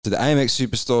To the AMX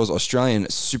Superstores Australian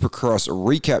Supercross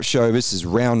recap show. This is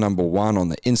round number 1 on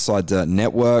the Inside Dirt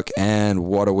Network, and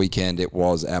what a weekend it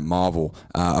was at Marvel.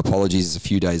 Apologies, it's a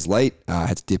few days late. I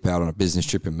had to dip out on a business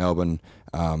trip in Melbourne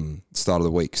start of the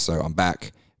week, so I'm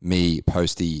back. Me,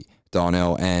 Posty,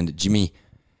 Darnell, and Jimmy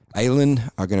Aylan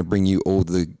are going to bring you all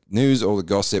the news, all the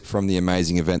gossip from the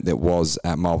amazing event that was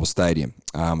at Marvel Stadium.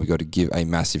 We've got to give a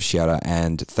massive shout out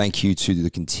and thank you to the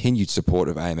continued support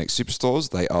of AMX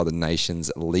Superstores. They are the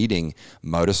nation's leading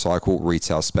motorcycle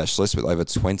retail specialist with over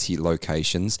 20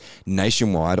 locations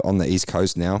nationwide on the East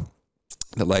Coast now.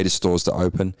 The latest stores to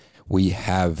open. We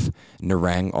have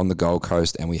Nerang on the Gold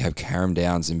Coast and we have Carrum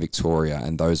Downs in Victoria,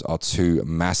 and those are 2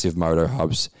 massive moto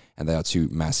hubs and they are 2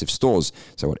 massive stores.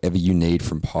 So whatever you need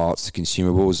from parts to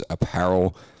consumables,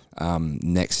 apparel,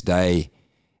 next day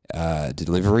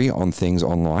delivery on things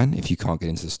online if you can't get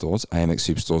into the stores,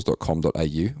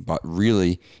 amxsuperstores.com.au. But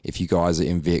really, if you guys are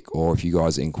in Vic or if you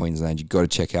guys are in Queensland, you've got to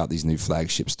check out these new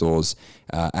flagship stores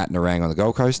at Nerang on the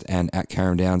Gold Coast and at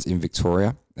Carrum Downs in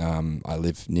Victoria. I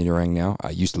live near Nerang now. I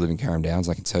used to live in Carrum Downs.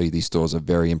 I can tell you these stores are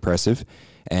very impressive.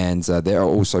 And there are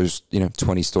also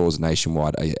 20 stores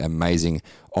nationwide, an amazing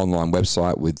online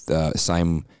website with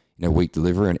same week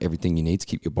delivery and everything you need to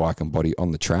keep your bike and body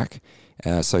on the track.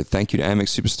 So thank you to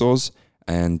AMX Superstores,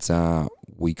 and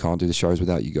we can't do the shows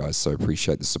without you guys, so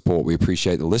appreciate the support. We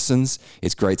appreciate the listens.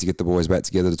 It's great to get the boys back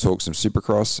together to talk some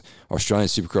Supercross. Australian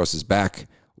Supercross is back.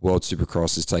 World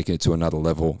Supercross is taking it to another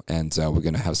level, and we're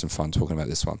going to have some fun talking about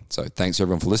this one. So thanks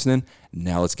everyone for listening.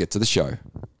 Now let's get to the show.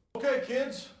 Okay,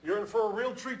 kids, you're in for a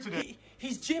real treat today.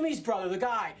 He's Jimmy's brother, the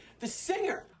guy, the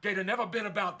singer. Gator never been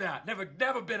about that. Never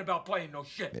been about playing no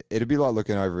shit. It'd be like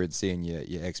looking over and seeing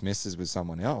your ex-missus with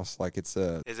someone else. Like it's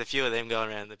a... There's a few of them going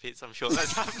around the pits. I'm sure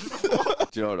that's happened before.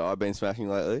 Do you know what I've been smashing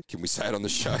lately? Can we say it on the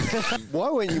show?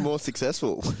 Why weren't you more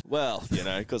successful? Well,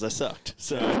 because I sucked.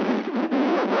 So...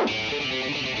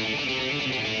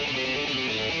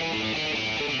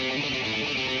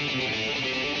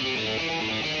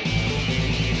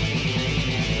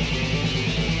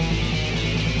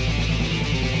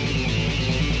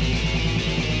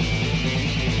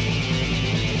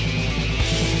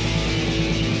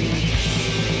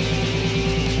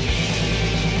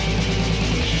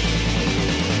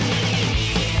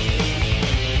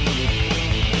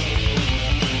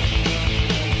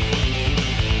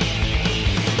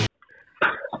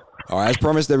 All right, as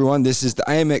promised, everyone, this is the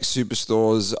AMX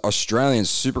Superstores Australian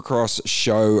Supercross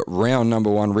show, round number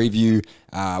 1 review.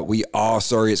 We are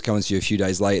sorry it's coming to you a few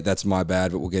days late. That's my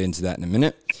bad, but we'll get into that in a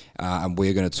minute. And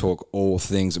we're going to talk all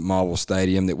things at Marvel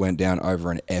Stadium that went down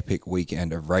over an epic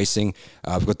weekend of racing.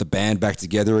 We've got the band back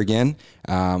together again.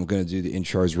 I'm going to do the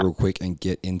intros real quick and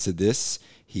get into this.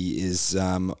 He is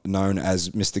known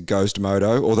as Mr. Ghost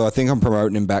Moto, although I think I'm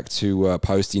promoting him back to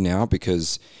Posty now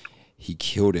because... he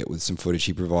killed it with some footage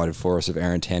he provided for us of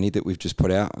Aaron Tanny that we've just put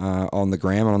out on the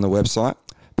gram and on the website.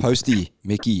 Posty,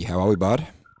 Mickey, how are we, bud?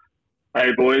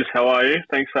 Hey, boys. How are you?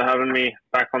 Thanks for having me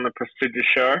back on the prestigious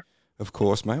show. Of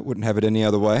course, mate. Wouldn't have it any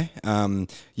other way.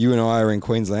 You and I are in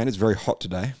Queensland. It's very hot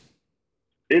today.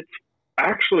 It's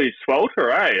actually swelter,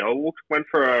 eh? I went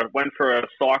for a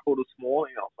cycle this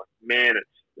morning. I was like, man,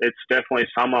 it's definitely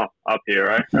summer up here,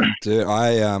 eh? Dude,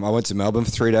 I went to Melbourne for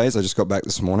 3 days. I just got back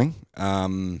this morning.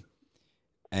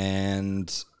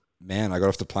 And man, I got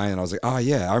off the plane and I was like, oh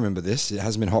yeah, I remember this. It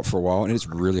hasn't been hot for a while and it's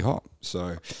really hot.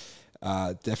 So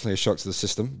definitely a shock to the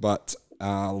system, but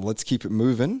let's keep it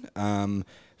moving.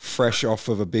 Fresh off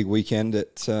of a big weekend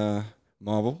at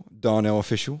Marvel. Darnell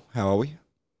official, how are we?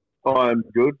 I'm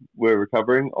good. We're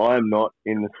recovering. I'm not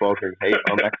in the sweltering heat.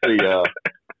 I'm actually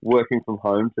working from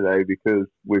home today because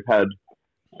we've had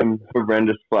some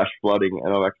horrendous flash flooding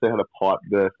and I've actually had a pipe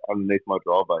burst underneath my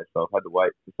driveway, so I've had to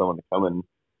wait for someone to come and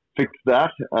fix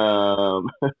that.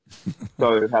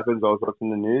 So it happens I was watching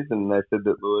the news and they said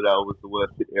that Lilydale was the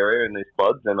worst hit area in these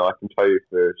floods, and I can tell you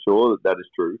for sure that is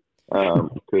true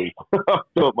because I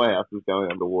thought my house was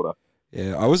going underwater.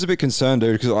 Yeah, I was a bit concerned,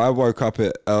 dude, because I woke up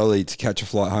early to catch a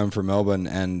flight home from Melbourne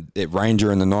and it rained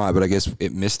during the night, but I guess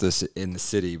it missed us in the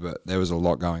city, but there was a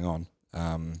lot going on.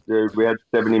 Dude, we had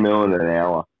 70 mil in an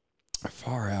hour.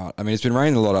 Far out. I mean, it's been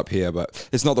raining a lot up here, but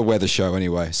it's not the weather show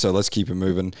anyway, so let's keep it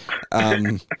moving.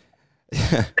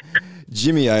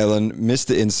 Jimmy Aylan,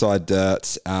 Mr. Inside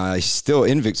Dirt, he's still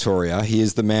in Victoria. He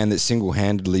is the man that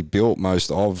single-handedly built most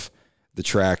of the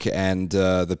track and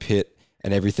the pit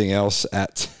and everything else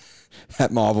at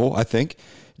Marvel, I think.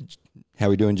 How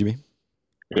we doing, Jimmy?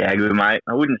 Yeah, good, mate.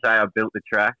 I wouldn't say I built the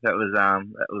track. That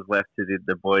was left to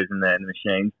the boys and the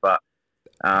machines. But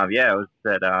I was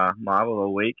at Marvel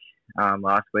all week.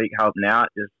 Last week, helping out,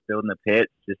 just building the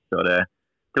pits, just sort of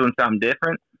doing something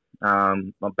different.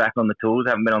 I'm back on the tools.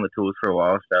 Haven't been on the tools for a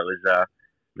while, so it was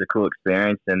a cool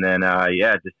experience. And then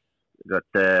just got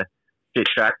to sit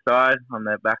trackside on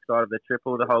the backside of the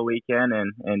triple the whole weekend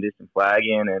and do some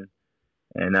flagging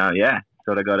and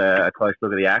sort of got a close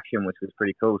look at the action, which was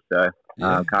pretty cool. So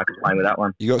can't complain with that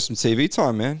one. You got some TV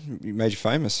time, man. You made you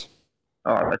famous.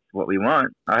 Oh, that's what we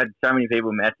want. I had so many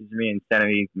people message me and send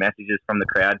me messages from the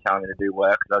crowd telling me to do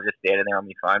work because I was just standing there on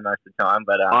my phone most of the time.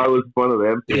 But I was one of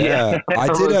them. Yeah, I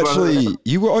did actually.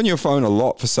 You were on your phone a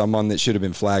lot for someone that should have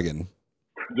been flagging.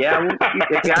 Yeah, well,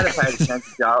 if you had paid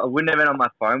attention, I wouldn't have been on my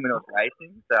phone when I was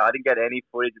racing. So I didn't get any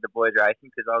footage of the boys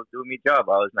racing because I was doing my job.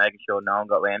 I was making sure no one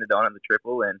got landed on at the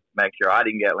triple and make sure I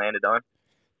didn't get landed on.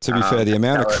 To be fair, the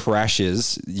amount of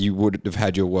crashes, you would have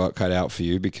had your work cut out for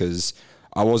you because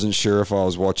I wasn't sure if I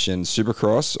was watching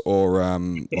Supercross or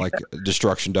like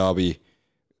Destruction Derby.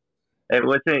 It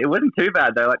wasn't too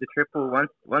bad though. Like the triple,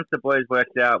 once the boys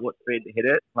worked out what speed to hit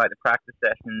it, like the practice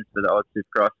sessions for the old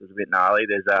Supercross was a bit gnarly.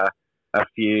 There's a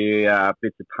few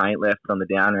bits of paint left on the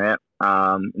down ramp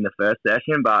in the first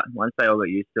session, but once they all got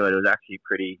used to it, it was actually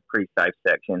pretty safe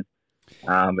section.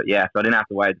 But yeah, so I didn't have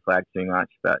to wave the flag too much,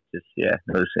 but just it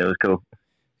was cool.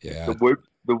 Yeah,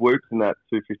 the whoops in that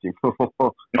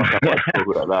 254. I can't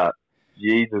talk about that.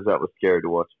 Jesus, that was scary to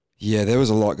watch. Yeah, there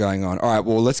was a lot going on. All right,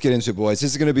 well, let's get into it, boys.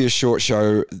 This is going to be a short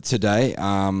show today.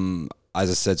 As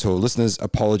I said to our listeners,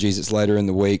 apologies, it's later in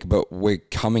the week, but we're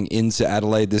coming into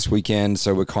Adelaide this weekend,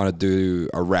 so we'll kind of do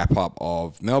a wrap-up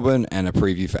of Melbourne and a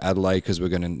preview for Adelaide because we're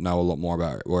going to know a lot more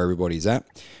about where everybody's at.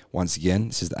 Once again,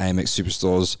 this is the AMX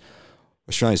Superstores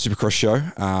Australian Supercross show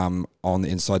on the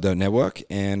Inside Dirt Network,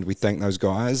 and we thank those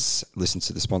guys. Listen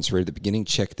to the sponsor at the beginning,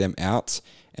 check them out,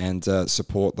 and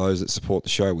support those that support the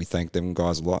show. We thank them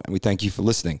guys a lot, and we thank you for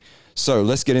listening. So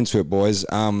let's get into it, boys.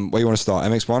 Where do you want to start,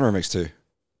 MX1 or MX2?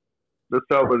 Let's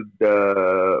start with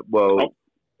Are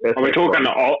we talking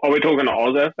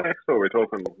OzFX or are we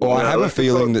talking? Well, I have a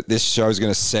feeling that this show is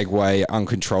going to segue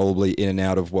uncontrollably in and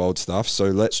out of world stuff. So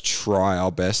let's try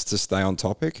our best to stay on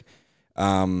topic.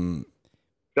 Start from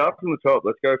the top.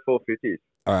 Let's go 450s.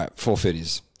 All right,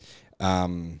 450s.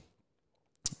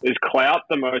 Is Clout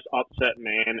the most upset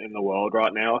man in the world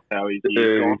right now? How he's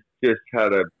gone? Just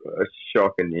had a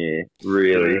shocking year,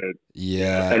 really.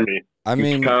 Yeah, and I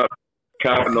mean,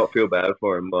 can't not feel bad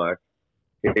for him. Like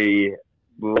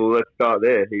let's start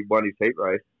there. He won his heat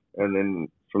race, and then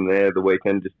from there, the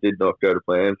weekend just did not go to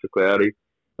plan for Cloudy,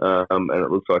 and it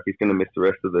looks like he's going to miss the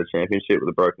rest of the championship with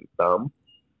a broken thumb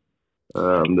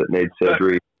that needs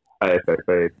surgery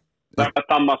ASAP. That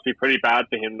thumb must be pretty bad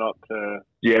for him not to.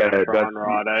 Yeah,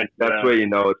 that's where you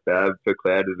know it's bad for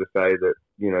Cloudy to say that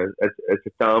it's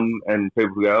a thumb, and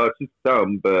people go, "Oh, it's just a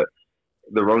thumb," but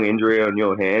the wrong injury on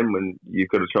your hand when you've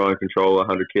got to try and control a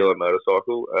 100-kilo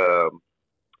motorcycle,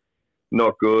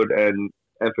 not good. And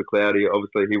for Cloudy,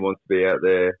 obviously he wants to be out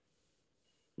there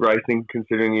racing,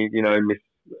 considering he missed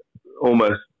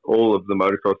almost all of the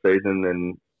motocross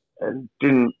season and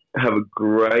didn't have a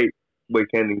great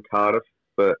weekend in Cardiff,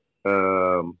 but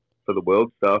for the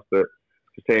world stuff. But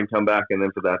to see him come back and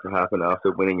then for that to happen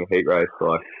after winning a heat race,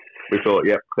 like we thought,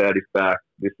 yep, Cloudy's back.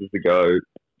 This is the go.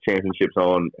 Championships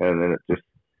on, and then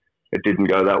it didn't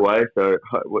go that way. So,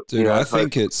 dude, I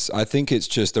think it's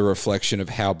just a reflection of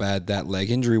how bad that leg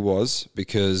injury was,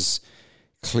 because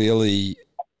clearly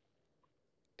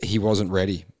he wasn't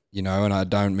ready, and I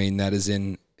don't mean that as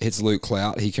in it's Luke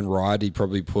Clout. He can ride. He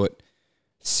probably put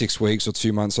 6 weeks or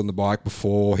 2 months on the bike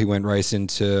before he went racing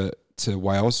to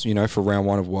Wales, for round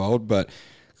one of World, but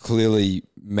clearly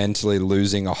mentally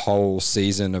losing a whole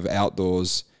season of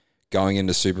outdoors going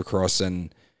into Supercross.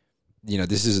 And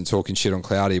this isn't talking shit on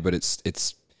Cloudy, but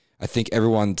it's. I think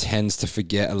everyone tends to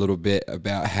forget a little bit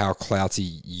about how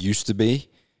Clouty used to be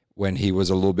when he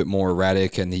was a little bit more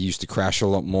erratic and he used to crash a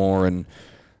lot more. And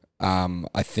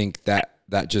I think that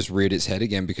just reared its head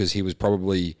again because he was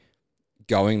probably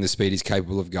going the speed he's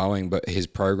capable of going, but his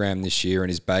program this year and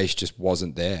his base just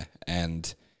wasn't there.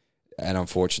 And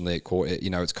unfortunately,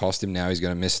 it's cost him now. He's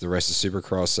going to miss the rest of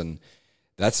Supercross, and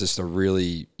that's just a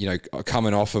really,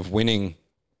 coming off of winning,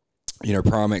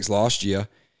 Pro-Am-X last year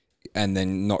and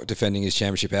then not defending his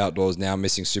championship outdoors, now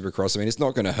missing Supercross. I mean, it's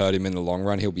not going to hurt him in the long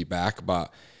run. He'll be back,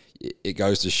 but it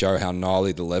goes to show how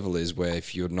gnarly the level is, where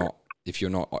if you're not,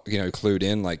 clued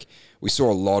in, like we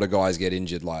saw a lot of guys get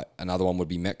injured, like another one would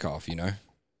be Metcalf, Yeah,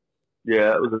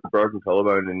 it was a broken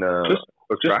collarbone in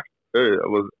track too. It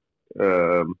was,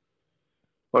 it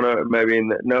would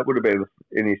have been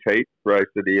in his heat race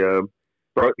that he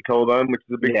broke the collarbone, which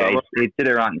is a big bummer. He did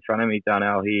it right in front of me,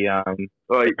 Darnell. I don't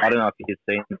know if you've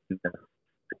seen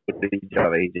footage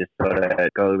of it. He just sort of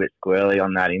got a little bit squirrely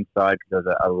on that inside because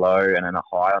there was a low and then a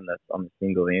high on the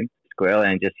single in.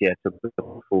 Squirrely and just, took the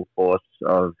full force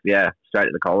of, straight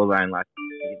at the collarbone. Like,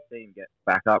 you can see him get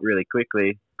back up really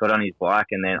quickly, got on his bike,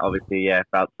 and then obviously,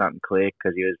 felt something click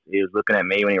because he was looking at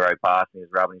me when he rode past and he was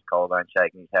rubbing his collarbone,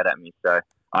 shaking his head at me. So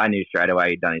I knew straight away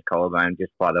he'd done his collarbone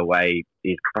just by the way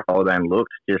his collarbone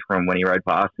looked, just from when he rode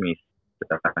past me.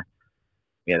 So,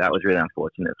 that was really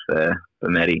unfortunate for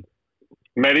Medi.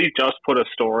 Medi just put a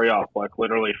story up, like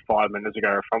literally 5 minutes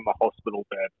ago, from the hospital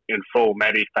bed in full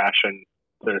Medi fashion.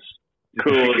 Just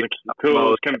cool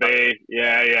as can be.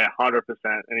 100%.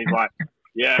 And he's like,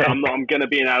 I'm going to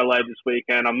be in Adelaide this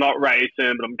weekend. I'm not racing,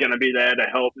 but I'm going to be there to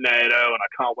help NATO, and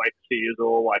I can't wait to see you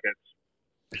all. Like,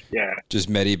 it's, Just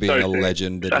Medi being a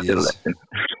legend that he is.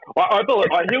 I believe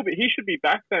he should be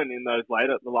back then in those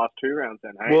the last 2 rounds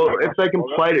then. Hey? Well, if they can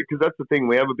plate it, because that's the thing,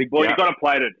 we have a big Well, gap. you got to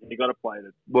plate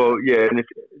it. Well, yeah, and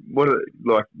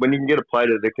when you can get a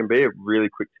plated, there can be a really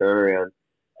quick turnaround.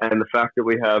 And the fact that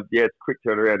we have, it's quick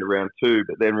turnaround to round 2,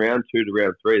 but then round 2 to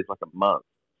round 3 is like a month.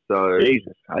 So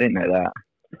Jesus, I didn't know that.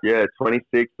 Yeah,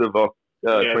 26th of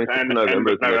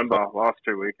November. November, last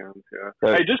 2 weekends. Yeah.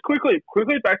 So, hey, just quickly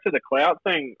back to the clout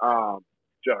thing,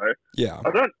 Joe. Yeah.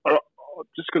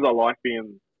 Just because I like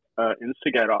being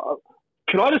instigator.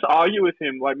 Can I just argue with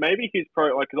him? Like, maybe he's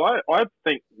because I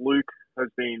think Luke has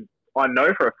been. I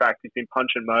know for a fact he's been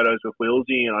punching motos with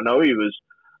Wilsey, and I know he was.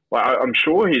 Like, I'm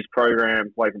sure his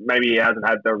program, like, maybe he hasn't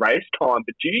had the race time,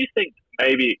 but do you think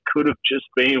maybe it could have just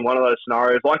been one of those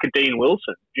scenarios like a Dean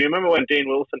Wilson? Do you remember when Dean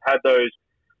Wilson had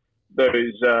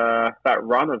that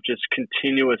run of just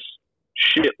continuous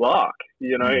shit luck?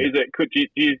 You know,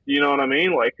 you know what I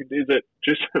mean? Like, is it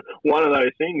just one of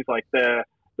those things, like the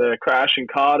crash in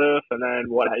Cardiff, and then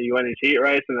he went his heat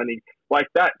race, and then he, like,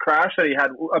 that crash that he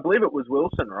had, I believe it was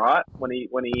Wilson, right? When he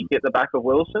hit the back of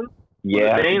Wilson?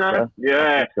 Yeah.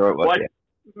 Yeah. Sure it was, like,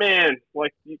 man,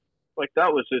 like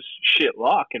that was just shit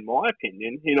luck, in my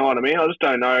opinion. You know what I mean? I just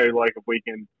don't know, like, if we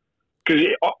can, because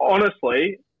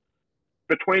honestly,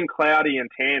 between Cloudy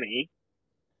and Tanny,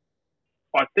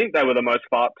 I think they were the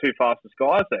two fastest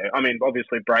guys there. I mean,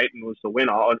 obviously Brayton was the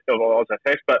winner of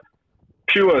OzFX, but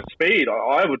pure speed,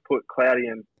 I would put Cloudy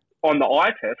and on the eye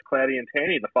test, Cloudy and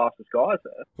Tanny the fastest guys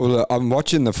there. Well, I'm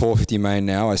watching the 450 main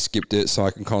now. I skipped it so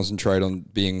I can concentrate on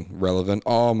being relevant.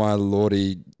 Oh, my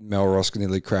lordy, Mel Ross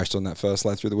nearly crashed on that first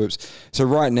lap through the whips. So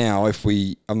right now,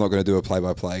 I'm not going to do a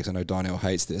play-by-play because I know Darnell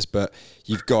hates this, but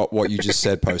you've got what you just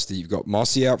said, Posty. You've got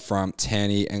Mossy out front,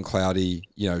 Tanny and Cloudy,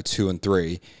 2 and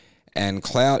 3. And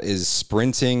Clout is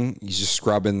sprinting. He's just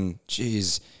scrubbing.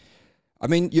 Jeez. I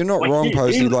mean, you're not wrong,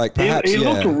 Posty. Perhaps he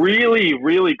looked really,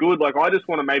 really good. Like, I just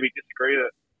want to maybe disagree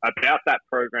about that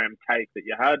program take that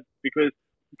you had, because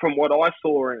from what I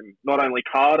saw in not only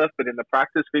Cardiff but in the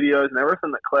practice videos and everything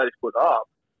that Cloudy's put up,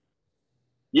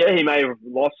 he may have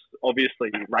lost obviously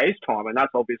race time, and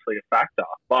that's obviously a factor.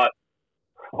 But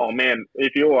oh man,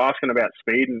 if you were asking about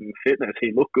speed and fitness,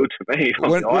 he looked good to me.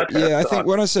 I think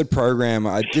when I said program,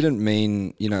 I didn't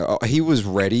mean, he was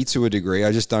ready to a degree.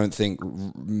 I just don't think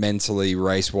mentally,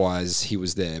 race-wise, he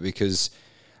was there because,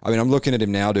 I mean, I'm looking at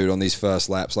him now, dude, on these first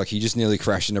laps. Like, he just nearly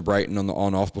crashed into Brayton on the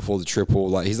on-off before the triple.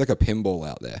 Like, he's like a pinball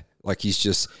out there. Like, he's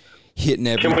just hitting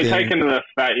everything. Can we take into the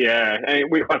fact, and I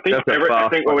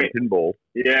think pinball.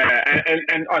 Yeah,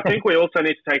 and I think we also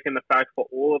need to take in the fact for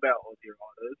all of our Aussie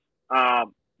riders,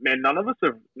 man, none of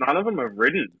them have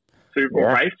ridden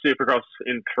race Supercross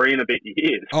in 3 and a bit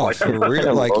years. Oh, for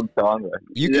real? Like,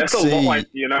 you could see,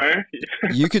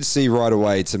 you could see right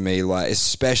away to me, like,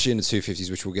 especially in the 250s,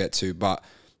 which we'll get to, but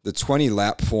the 20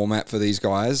 lap format for these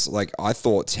guys, like, I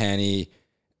thought Tanny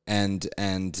and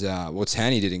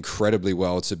Tanny did incredibly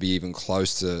well to be even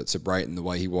close to Brayton the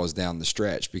way he was down the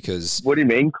stretch, because... What do you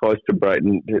mean close to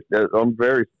Brayton? I'm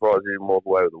very surprised he didn't walk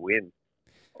away with a win.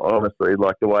 Honestly,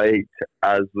 like the way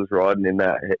Az was riding in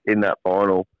that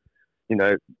final,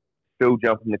 still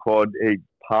jumping the quad, he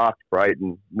passed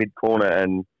Brayton mid-corner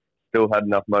and still had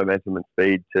enough momentum and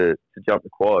speed to jump the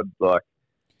quad. Like,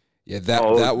 yeah,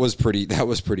 that was pretty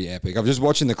epic. I'm just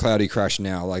watching the Cloudy crash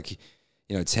now. Like,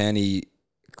 Tanny,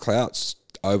 Clout's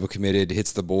overcommitted,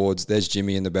 hits the boards. There's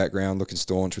Jimmy in the background looking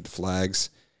staunch with the flags.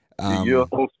 Also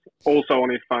on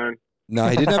his phone. No,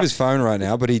 he didn't have his phone right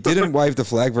now, but he didn't wave the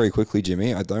flag very quickly,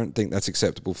 Jimmy. I don't think that's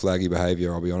acceptable flaggy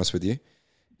behaviour, I'll be honest with you.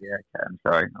 Yeah, okay, I'm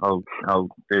sorry. I'll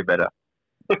do better.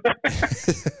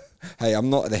 Hey, I'm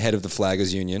not the head of the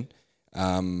Flaggers Union,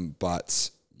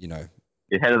 but, You're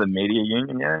head of the media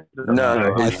union, yeah?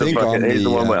 No, I think he's the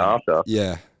one we're after.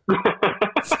 Yeah.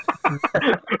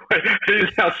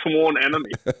 He's our sworn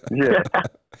enemy. Yeah.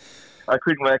 I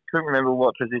couldn't remember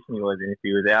what position he was in, if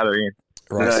he was out or in.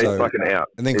 Right, No, so, he's fucking out.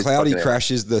 and then He's Cloudy fucking out.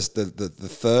 crashes the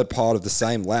third part of the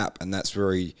same lap, and that's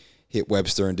where he hit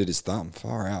Webster and did his thumb.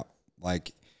 Far out.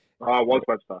 Like, Oh, it was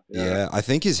Webster. yeah, I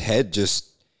think his head just,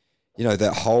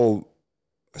 that whole,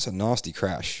 it's a nasty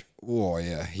crash. Oh,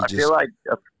 yeah. I feel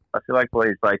like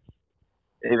boys, like,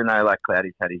 even though like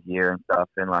Cloudy's had his year and stuff,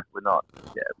 and like we're not,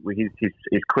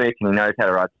 he's quick and he knows how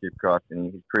to ride Supercross,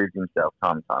 and he's proved himself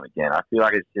time and time again. I feel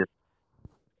like it's just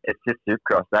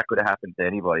Supercross. That could have happened to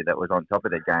anybody that was on top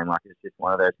of their game. Like, it's just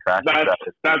one of those crashes.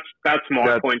 That's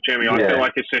my point, Jimmy. I feel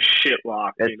like it's just shit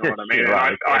luck. You know what I mean?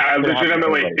 I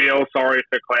legitimately feel sorry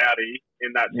for Cloudy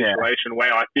in that situation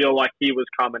where I feel like he was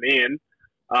coming in,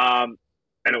 and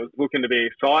it was looking to be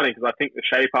exciting because I think the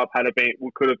shape up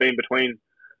could have been between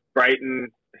Brayton,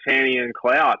 Fanny, and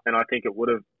Clout, and I think it would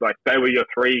have, like, they were your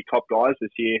three top guys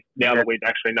this year. Now that we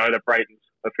actually know that Brayton's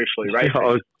officially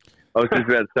racing. I was just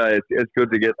about to say, it's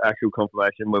good to get actual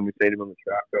confirmation when we seen him on the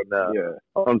track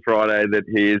on Friday that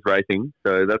he is racing,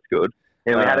 so that's good.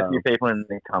 Yeah, we had a few people in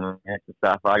the comments and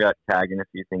stuff. I got tagged in a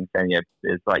few things saying,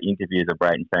 there's like interviews of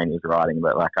Brayton saying he was riding,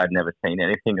 but like I'd never seen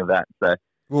anything of that. So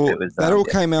that all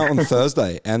came out on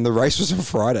Thursday, and the race was on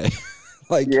Friday.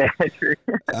 True.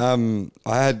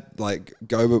 I had like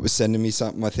Gobert was sending me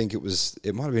something. I think it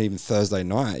might have been even Thursday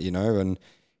night, and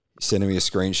sending me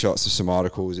screenshots of some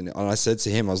articles, and I said to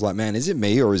him, I was like, man, is it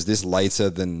me or is this later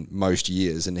than most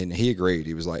years? And then he agreed.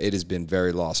 He was like, it has been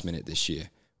very last minute this year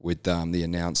with the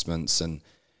announcements and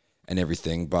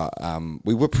everything, but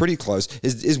we were pretty close.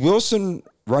 Is Wilson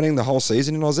running the whole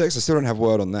season in AusX? I still don't have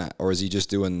word on that, or is he just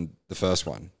doing the first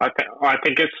one? I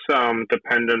think it's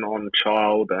dependent on the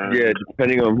child. Yeah,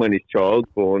 depending on when his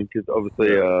child's born, because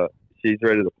obviously she's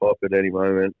ready to pop at any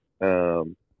moment.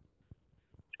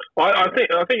 I think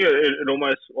it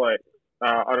almost, like,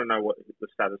 I don't know what the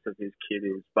status of his kid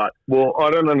is, but I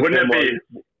don't understand wouldn't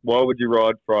it why would you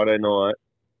ride Friday night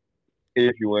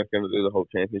if you weren't going to do the whole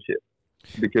championship?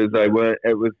 Because they weren't.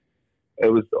 It was.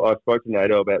 I spoke to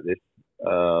Nato about this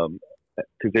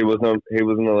because he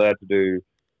wasn't allowed to do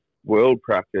world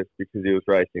practice because he was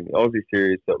racing the Aussie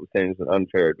series, that was seen as an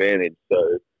unfair advantage.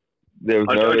 So there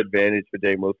was no advantage for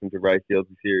Dean Wilson to race the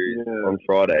Aussie series on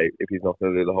Friday if he's not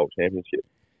going to do the whole championship.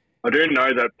 I do know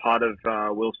that part of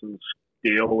Wilson's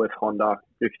deal with Honda,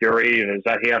 with Fury, is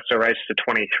that he has to race the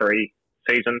 23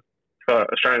 season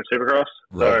for Australian Supercross.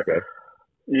 Right. So,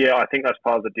 yeah, I think that's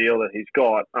part of the deal that he's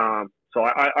got. So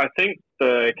I think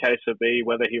the case would be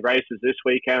whether he races this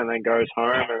weekend and then goes home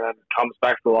and then comes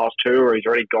back for the last two, or he's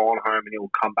already gone home and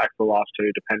he'll come back for the last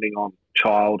two, depending on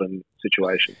child and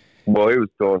situation. Well, he was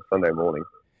gone Sunday morning.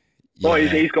 Yeah. Oh,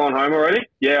 he's gone home already?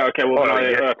 Yeah, okay. Well,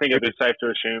 I think it'd be safe to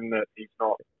assume that he's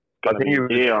not going to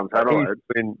be here on Saturday.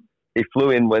 He flew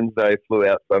in Wednesday, flew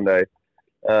out Sunday,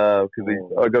 because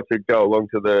I got to go along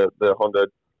to the Honda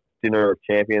Dinner of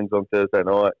Champions on Thursday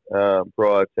night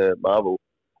prior to Marvel.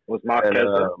 Was Mark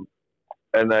Kessler?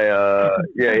 And they,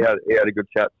 he had a good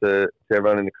chat to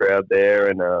everyone in the crowd there,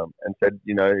 and said,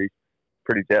 he's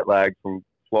pretty jet lagged from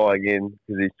flying in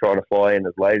because he's trying to fly in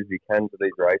as late as he can to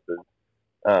these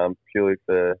races, purely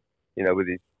for with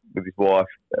his wife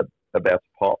about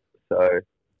to pop. So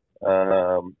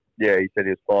he said he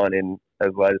was flying in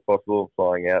as late as possible and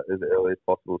flying out as early as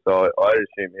possible. So I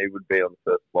assume he would be on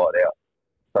the first flight out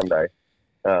Sunday.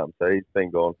 So he's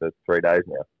been gone for 3 days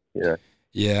now.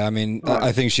 Yeah, I mean,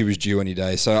 I think she was due any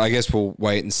day. So I guess we'll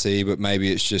wait and see, but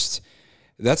maybe it's just,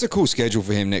 that's a cool schedule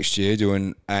for him next year.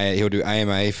 He'll do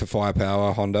AMA for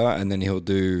Firepower Honda, and then he'll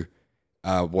do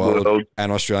World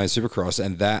and Australian Supercross.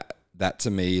 And that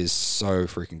to me is so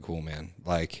freaking cool, man.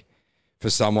 Like, for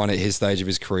someone at his stage of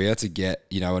his career to get,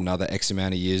 another X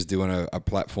amount of years doing a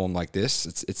platform like this,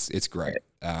 it's great.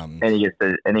 And he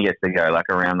gets to go like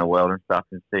around the world and stuff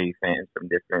and see fans from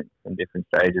different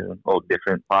stages and all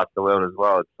different parts of the world as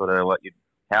well. It's sort of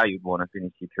how you'd want to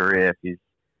finish your career if he's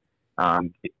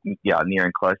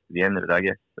nearing close to the end of it, I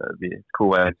guess. So it'd be a cool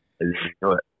way to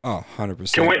do it. Oh,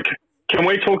 100%. Can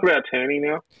we talk about Tanti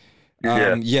now?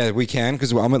 Yeah, we can,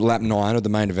 because I'm at lap 9 of the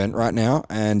main event right now,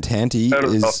 and Tanti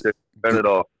is... Turn it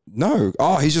off. No.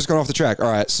 Oh, he's just gone off the track.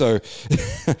 All right. So,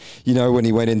 when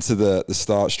he went into the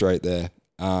start straight there.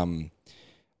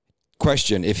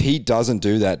 Question, if he doesn't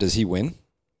do that, does he win?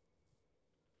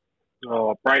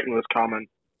 Oh, Brayton was coming.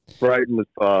 Brayton was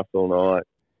fast all night.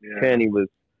 Yeah. Kenny was...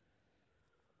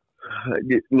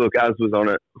 Look, Az was on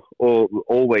it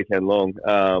all weekend long.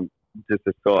 Just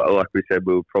to start, like we said,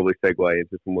 we'll probably segue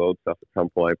into some world stuff at some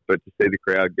point. But to see the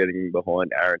crowd getting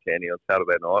behind Aaron Tanti on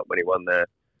Saturday night when he won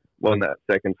that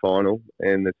second final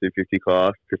in the 250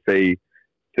 class, to see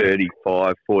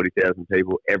 35, 40,000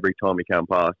 people every time he came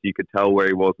past. You could tell where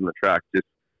he was on the track just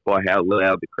by how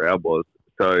loud the crowd was.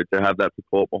 So to have that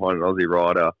support behind an Aussie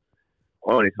rider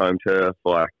on his home turf,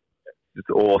 like, it's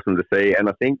awesome to see. And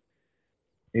I think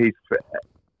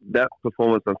that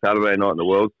performance on Saturday night in the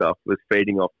World stuff was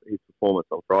feeding off his performance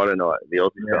on Friday night in the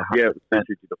Aussie stuff. Yeah, it was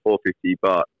 250 to 450,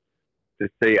 but to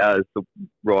see as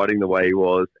riding the way he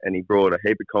was, and he brought a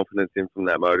heap of confidence in from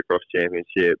that motocross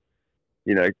championship.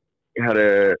 You know, had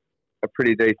a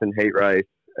pretty decent heat race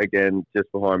again,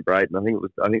 just behind Brayton. I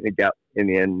think the gap in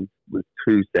the end was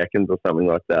 2 seconds or something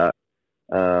like that.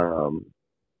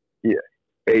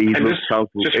 He looks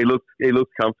comfortable. He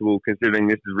looks comfortable considering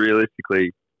this is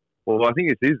realistically. Well, I think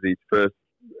this is his first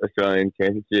Australian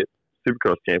championship,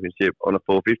 Supercross championship on a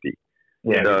 450.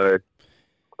 Yeah. So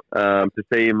to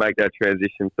see him make that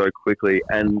transition so quickly,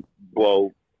 and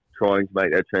while trying to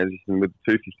make that transition with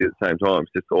 250 at the same time,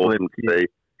 it's just awesome to see.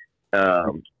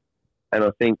 And I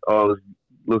think I was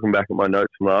looking back at my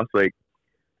notes from last week.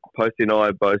 Posty and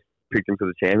I both picked him for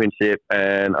the championship,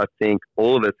 and I think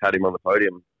all of us had him on the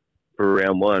podium for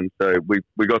round one. So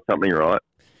we got something right.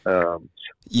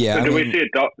 Yeah. So we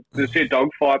see a dog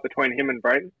fight between him and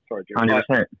Brayton? Sorry, Jim.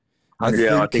 100%. I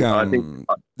think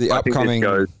the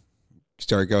upcoming.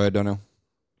 Sorry, go ahead, Donnell.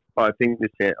 I think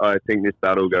this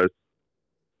battle goes.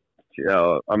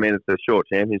 I mean, it's a short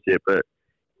championship, but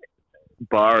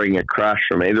barring a crash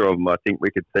from either of them, I think we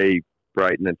could see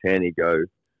Brayton and Tanny go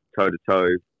toe to toe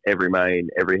every main,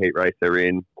 every heat race they're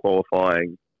in,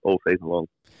 qualifying all season long.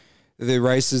 The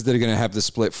races that are going to have the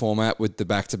split format with the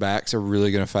back-to-backs are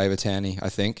really going to favour Tanny, I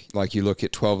think. Like, you look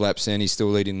at 12 laps in, he's still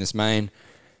leading this main.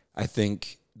 I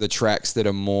think the tracks that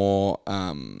are more,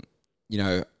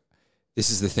 this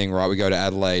is the thing, right? We go to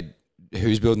Adelaide.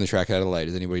 Who's building the track at Adelaide?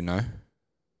 Does anybody know?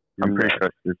 I'm pretty sure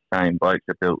it's the same bloke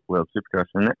that built World Supercross,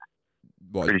 isn't it?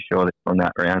 What? Pretty sure it's on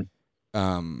that round.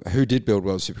 Who did build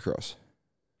World Supercross?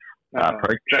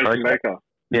 Jason Baker.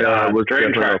 Yeah, it was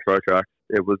Dream definitely Track. not Pro Track.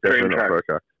 It was definitely not Pro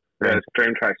Track. Yeah, it's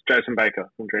Dream Tracks. Jason Baker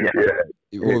from Dream Tracks.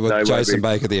 Well, Jason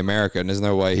Baker, the American. There's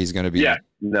no way he's going to be. Yeah.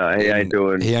 No, he ain't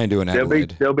doing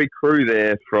Adelaide. There'll be crew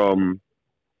there from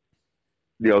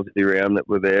the Aussie round that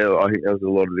were there. I think there was a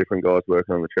lot of different guys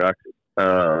working on the track.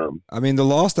 I mean, the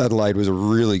last Adelaide was a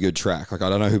really good track. Like, I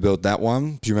don't know who built that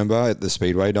one. Do you remember at the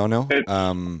Speedway, Donnell?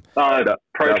 Pro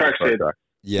Tracks did.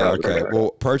 Yeah, okay.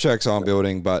 Well, Pro Tracks aren't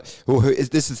building, but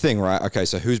this is the thing, right? Okay,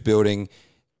 so who's building?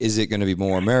 Is it going to be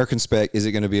more American spec? Is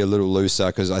it going to be a little looser?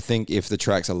 Because I think if the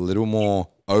track's a little more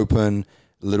open,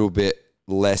 a little bit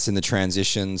less in the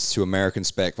transitions to American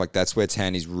spec, like, that's where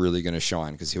Tanny's really going to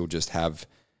shine, because he'll just have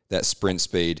that sprint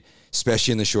speed,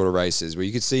 especially in the shorter races, where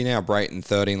you could see now Brayton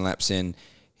 13 laps in,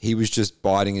 he was just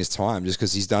biding his time just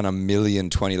because he's done a million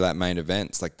 20-lap main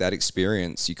events. Like, that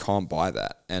experience, you can't buy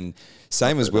that. And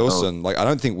same as Wilson. Like, I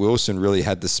don't think Wilson really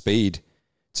had the speed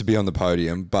to be on the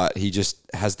podium, but he just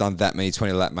has done that many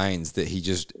 20-lap mains that he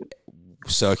just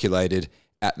circulated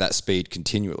at that speed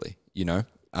continually, you know?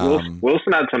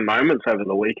 Wilson had some moments over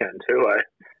the weekend too, eh?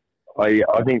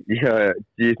 I think, do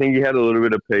you think he had a little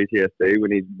bit of PTSD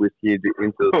when he whiskered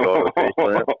into the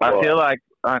start? I feel like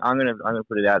I'm gonna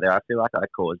put it out there. I feel like I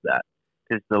caused that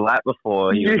because the lap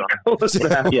before he was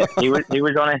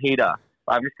on a heater.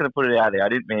 I'm just gonna put it out there. I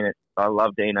didn't mean it. I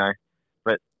love Dino,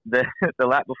 but the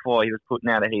lap before he was putting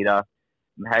out a heater.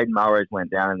 Hayden Mulrose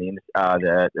went down in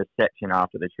the section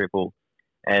after the triple,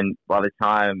 and by the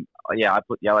time I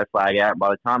put the yellow flag out. By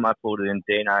the time I pulled it in,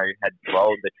 Dino had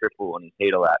rolled the triple on his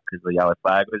heater lap because the yellow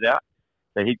flag was out.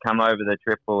 So he'd come over the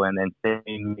triple and then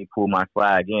seen me pull my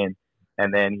flag in,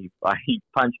 and then he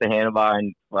punched the handlebar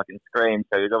and fucking screamed.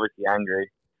 So he was obviously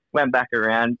angry. Went back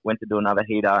around, went to do another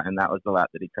heater, and that was the lap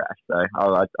that he crashed. So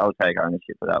I'll take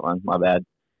ownership for that one. My bad.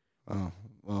 Oh,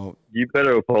 well, you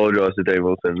better apologise to Dave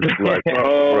Wilson right now.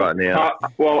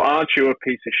 Aren't you a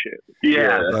piece of shit?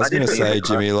 Yeah. I was going to say,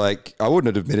 Jimmy, like, I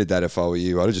wouldn't have admitted that if I were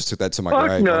you. I would have just took that to my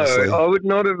grave. No, honestly. I would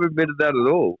not have admitted that at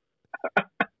all.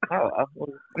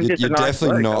 You're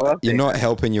definitely not. You're not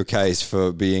helping your case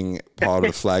for being part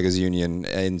of the Flaggers Union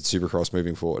in Supercross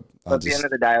moving forward. At the end of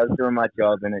the day, I was doing my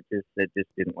job, and it just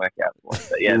didn't work out for me.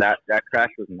 But yeah, that crash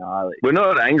was gnarly. We're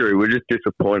not angry. We're just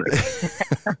disappointed.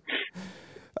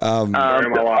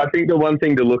 I think the one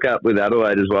thing to look at with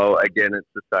Adelaide as well, again, it's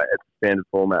a standard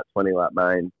format, 20-lap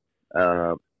main.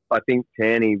 I think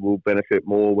Tanny will benefit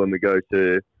more when we go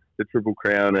to the Triple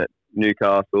Crown at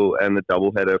Newcastle and the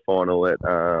doubleheader final at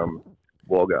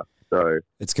Wagga. So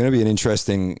it's going to be an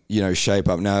interesting, shape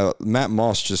up. Now, Matt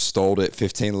Moss just stalled it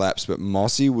 15 laps, but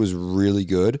Mossy was really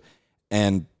good.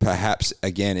 And perhaps,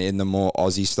 again, in the more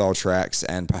Aussie-style tracks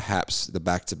and perhaps the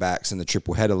back-to-backs and the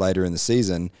triple header later in the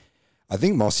season, I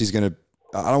think Mossy's going to.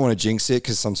 I don't want to jinx it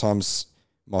because sometimes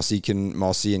Mossy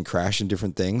and crash and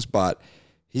different things, but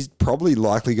he's probably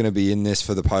likely going to be in this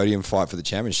for the podium fight for the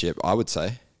championship, I would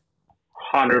say.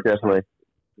 100%. Definitely.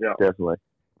 Yeah. Definitely.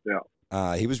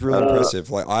 Yeah. He was really impressive.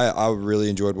 Like I really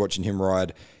enjoyed watching him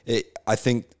ride. I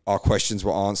think our questions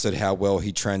were answered how well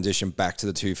he transitioned back to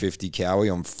the 250 Cowie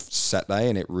on Saturday,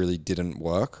 and it really didn't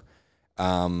work. He had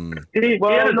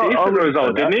a decent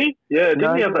result, didn't he? Yeah,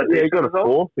 didn't he have that decent he got a result?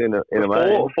 fourth in a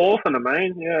main. Fourth in the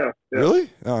main, yeah. Really?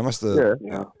 Oh, I must have.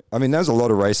 Yeah. I mean, there was a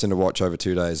lot of racing to watch over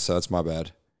 2 days, so that's my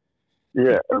bad.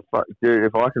 Yeah, dude,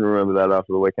 if I can remember that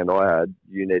after the weekend I had,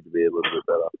 you need to be a little bit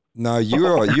better. No,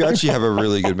 you actually have a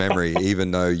really good memory,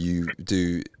 even though you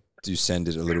do send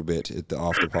it a little bit at the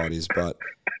after parties. But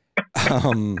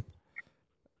okay.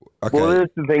 Well,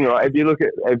 that's the thing, right? If you look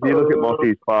at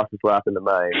Mossy's fastest lap in the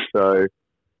main, so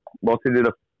Mossy did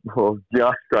just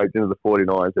scraped into the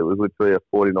 49s. It was literally a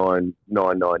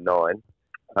 49.999.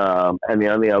 And the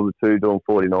only other two doing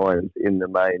 49s in the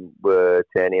main were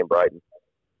Tanny and Brayton.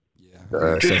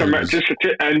 Just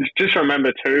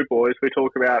remember too, boys. We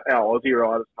talk about our Aussie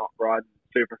riders not riding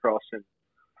Supercross and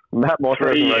Matt Moss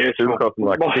hasn't raced Supercross in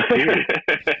like 6 years.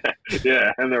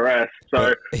 Yeah, and the rest.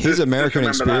 So his American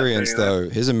experience, though,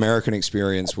 his American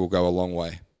experience will go a long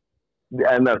way.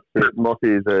 And that's it.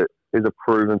 Mossy is a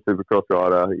proven Supercross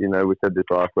rider. You know, we said this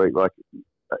last week. Like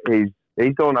he's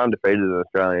gone undefeated in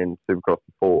Australian Supercross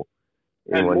before.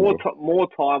 And more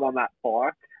time on that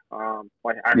bike. Time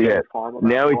on that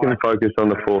now he bike. can focus on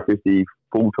the 450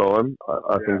 full time.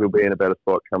 I think he'll be in a better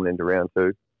spot coming into round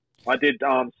two. I did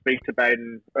speak to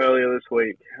Baden earlier this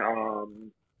week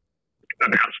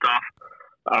about stuff.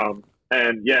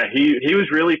 And yeah, he was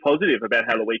really positive about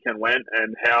how the weekend went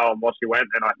and how Mossy went.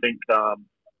 And I think,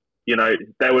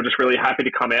 they were just really happy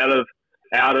to come out of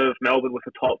Melbourne with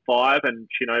the top five and,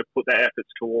 put their efforts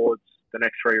towards the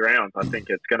next 3 rounds. I think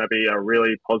it's going to be a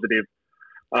really positive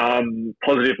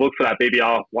look for that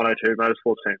BBR 102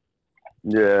 Motorsports team.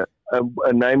 Yeah.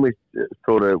 A name we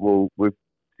sort of, we've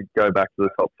to go back to the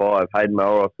top 5. Hayden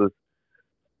Melross was,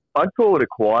 I'd call it a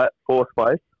quiet 4th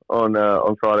place on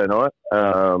Friday night,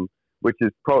 which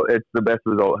is it's the best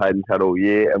result Hayden's had all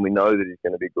year, and we know that he's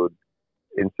going to be good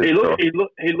in Supercross.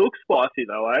 He looks spicy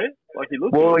though, eh? Like he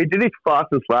looks. Well, he did his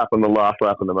fastest lap on the last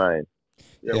lap in the main.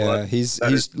 Yeah, he's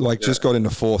just got into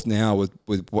 4th now with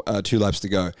 2 laps to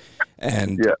go,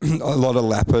 and a lot of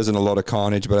lappers and a lot of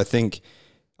carnage. But I think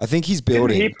he's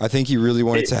building. I think he really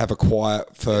wanted to have a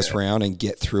quiet first round and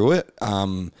get through it.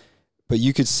 But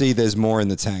you could see there's more in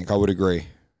the tank. I would agree.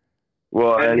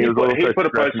 Well, and he put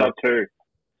a post up too.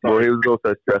 Well, he was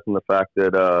also stressing the fact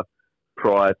that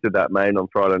prior to that main on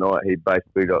Friday night, he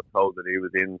basically got told that he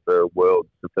was in for Worlds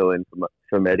to fill in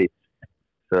for Medi.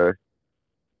 So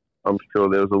I'm sure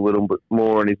there was a little bit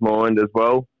more on his mind as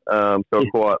well. So a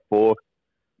quiet 4th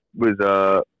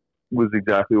was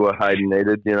exactly what Hayden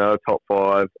needed. A top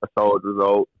 5, a solid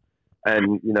result,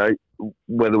 and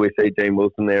whether we see Dean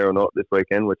Wilson there or not this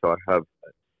weekend, which I have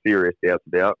serious doubts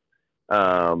about,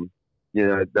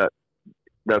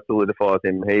 that solidifies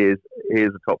him. He is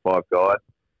a top 5 guy,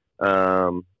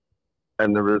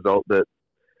 and the result that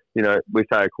we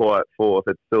say a quiet 4th,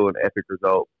 it's still an epic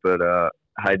result, but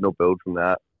Hayden will build from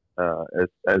that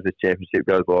as this championship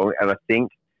goes along. And I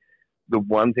think the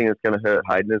one thing that's going to hurt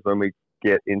Hayden is when we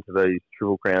get into these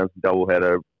Triple Crowns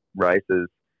double-header races,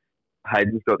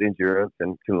 Hayden's got the endurance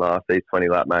and can last these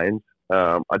 20-lap mains.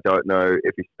 I don't know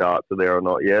if he starts there or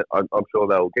not yet. I'm sure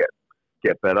they'll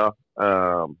get better.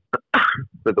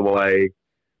 But the way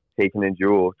he can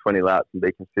endure 20 laps and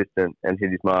be consistent and hit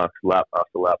his marks lap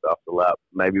after lap after lap,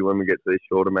 maybe when we get to these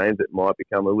shorter mains, it might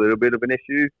become a little bit of an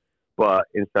issue. But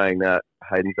in saying that,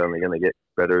 Hayden's only going to get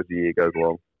better as the year goes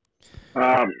along.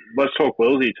 Let's talk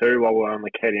Wilsey too while we're on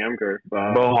the KTM group.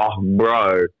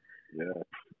 Bro. Yeah.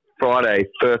 Friday,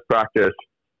 first practice,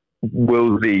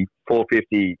 Wilsey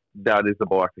 450, that is the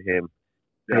bike for him.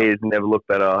 Yeah. He has never looked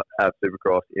better at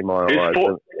Supercross in my eyes.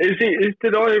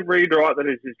 Did I read right that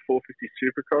it's his 450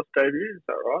 Supercross debut? Is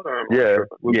that right?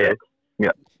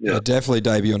 Yeah, definitely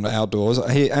debut on the outdoors.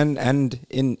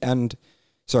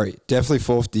 Definitely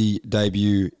 450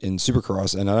 debut in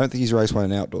Supercross, and I don't think he's raced one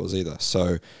in outdoors either.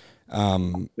 So,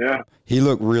 he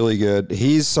looked really good.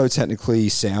 He's so technically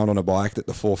sound on a bike that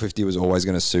the 450 was always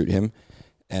going to suit him,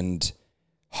 and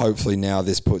hopefully now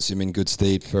this puts him in good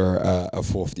stead for a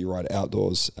 450 ride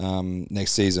outdoors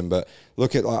next season. But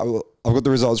look at, I've got the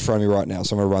results in front of me right now,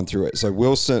 so I'm going to run through it. So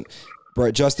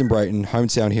Justin Brayton,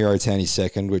 hometown hero, Tanny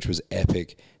 2nd, which was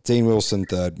epic. Dean Wilson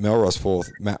 3rd, Melross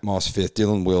 4th, Matt Moss 5th,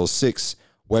 Dylan Wills 6th,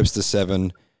 Webster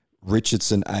 7,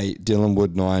 Richardson 8, Dylan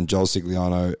Wood 9, Joel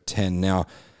Sigliano 10. Now,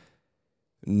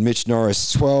 Mitch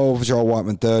Norris 12, Joel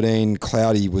Whiteman 13,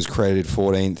 Cloudy was credited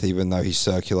 14th, even though he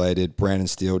circulated. Brandon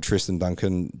Steele, Tristan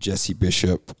Duncan, Jesse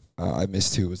Bishop. I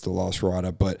missed who was the last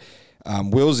rider, but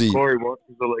Wilsey. Corey Watts,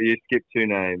 you skipped 2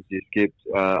 names. You skipped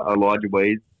Elijah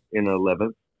Weeds in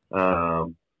 11th.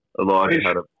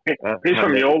 Elijah he's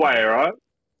from your way, right?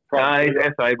 He's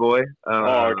SA boy.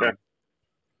 Okay.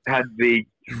 Had the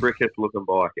trickiest looking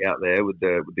bike out there with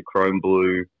the chrome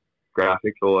blue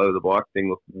graphics all over the bike. Thing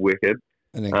looked wicked.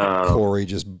 And then Corey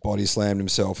just body slammed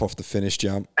himself off the finish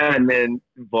jump. And then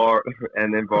viral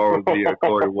video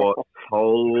Corey Watts.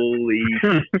 Holy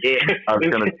shit! I was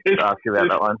going to ask you about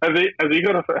that one. Has he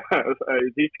got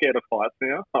is he scared of fights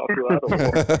now after that?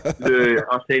 Or Dude,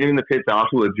 I've seen him in the pits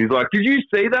afterwards. He's like, "Did you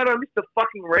see that? I missed the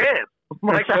fucking ramp." I'm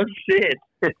like, "Oh shit!"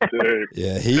 Dude.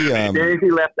 Yeah, he. As soon as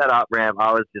he left that up ramp,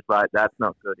 I was just like, "That's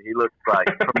not good." He looked like,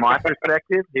 from my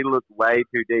perspective, he looked way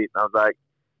too deep. And I was like,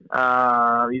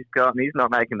 he's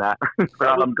not making that. So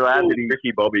I'm glad that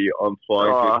Ricky Bobby on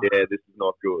flying. Yeah, this is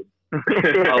not good.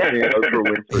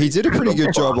 He did a pretty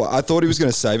good job. I thought he was going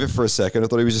to save it for a second. I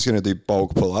thought he was just going to do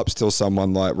bulk pull-ups till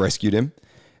someone rescued him.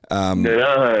 But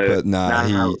because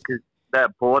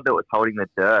that board that was holding the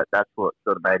dirt, that's what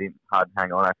sort of made him hard to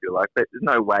hang on, I feel like. But there's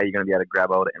no way you're going to be able to grab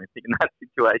hold of anything in that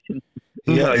situation.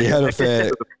 He had a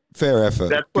fair effort.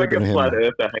 That's like a flat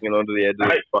earther hanging onto the edge of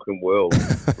the fucking world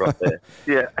right there.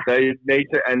 Yeah. They need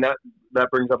to, and that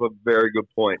brings up a very good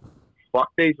point.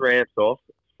 Fuck these ramps off.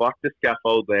 Fuck the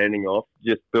scaffold landing off.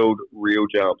 Just build real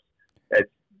jumps. It's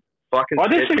fucking. I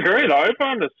disagree though. I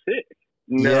found it sick.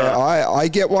 No. Yeah, I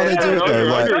get why they do it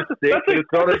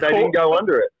though. They didn't go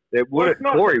under it. It would.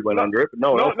 Corey went under it, but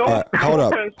no one else. Hold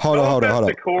up.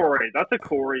 That's a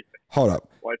Corey. Hold up.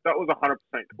 Like that was 100%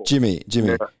 Corey.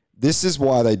 Jimmy. This is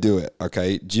why they do it.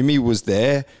 Okay, Jimmy was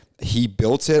there. He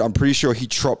built it. I'm pretty sure he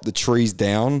chopped the trees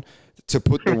down to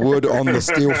put the wood on the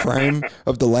steel frame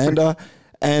of the lander,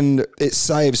 and it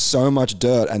saves so much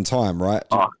dirt and time, right?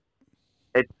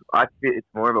 I feel it's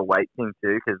more of a weight thing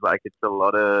too, because it's a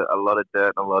lot of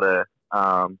dirt and a lot of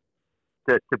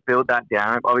to build that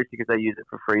down. Obviously, because they use it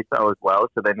for freestyle as well,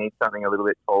 so they need something a little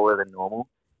bit taller than normal.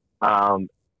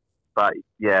 But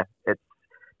yeah,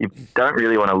 you don't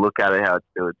really want to look at it how it's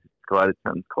built. It's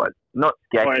quite not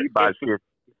sketchy, but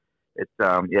it's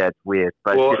weird.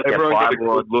 But everyone got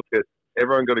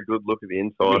a good look at the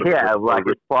inside. Yeah,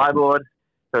 it's plyboard,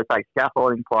 so it's like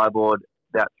scaffolding plyboard,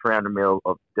 about 300 mil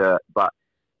of dirt, but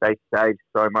they save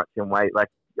so much in weight. Like,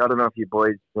 I don't know if you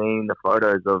boys seen the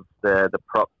photos of the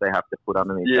props they have to put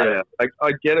underneath. Yeah,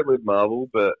 I get it with Marvel,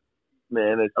 but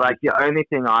man, it's the only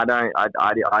thing I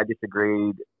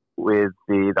disagreed with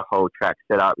the whole track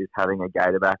setup is having a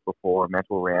gator back before a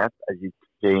metal ramp. As you've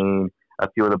seen, a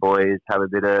few of the boys have a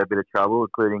bit of trouble,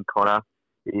 including Connor.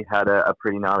 He had a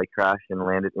pretty gnarly crash and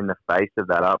landed in the face of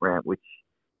that up ramp, which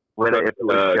whether if it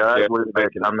was dirt would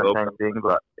have done the same thing,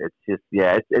 but it's just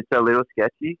it's a little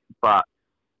sketchy. But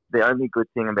the only good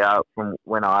thing about from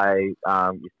when I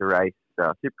used to race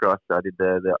Supercross, I did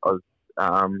the Oz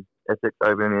Essex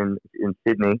Open in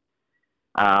Sydney.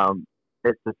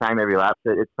 It's the same every lap,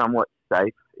 so it's somewhat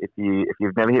safe. If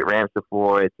you've never hit ramps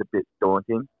before, it's a bit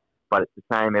daunting, but it's the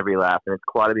same every lap, and it's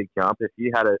quite a big jump. If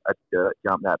you had a dirt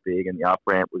jump that big and the up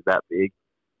ramp was that big,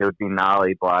 it would be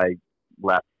gnarly by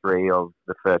lap 3 of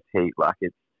the first heat. Like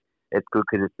it's good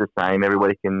because it's the same.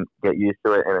 Everybody can get used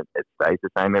to it, and it stays the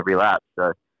same every lap.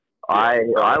 So I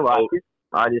like it.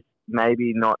 I just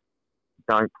maybe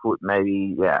don't put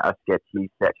a sketchy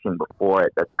section before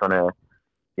it that's gonna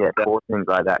force things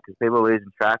like that, because people are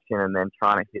losing traction and then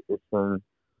trying to hit this thing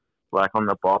like on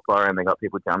the bopper, and they got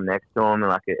people jump next to them,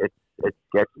 and it's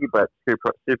sketchy. But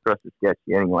Supercross is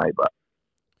sketchy anyway. But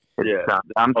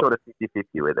I'm sort of 50-50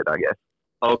 with it, I guess.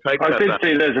 I'll take I that did back.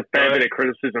 see there's a fair bit of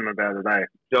criticism about it, eh?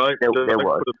 Don't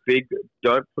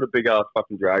put a big ass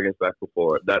fucking Dragons back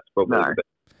before it. That's probably the best.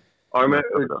 I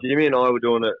remember Jimmy and I were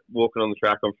walking on the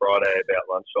track on Friday about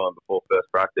lunchtime before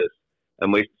first practice,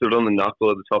 and we stood on the knuckle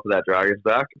at the top of that Dragon's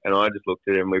back, and I just looked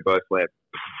at him and we both went,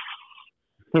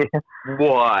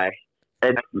 why?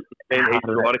 And he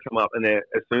tried to come up, and as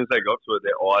soon as they got to it,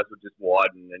 their eyes would just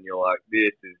widen, and you're like,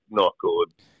 this is not good.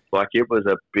 Like, it was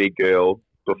a big girl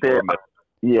before me.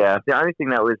 Yeah, the only thing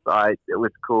that was it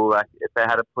was cool, like if they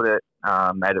had to put it,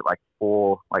 made it like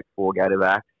four gator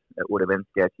backs, it would have been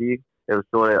sketchy. It was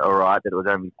sort of alright that it was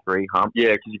only 3 humps.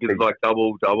 Yeah, because you could like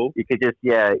double. You could just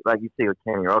like you see with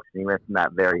Kenny Roxon, he went from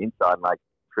that very inside and like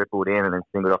tripled in and then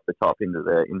singled off the top into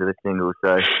the single.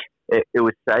 So it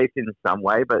was safe in some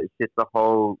way, but it's just the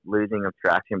whole losing of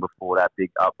traction before that big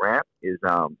up ramp is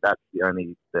that's the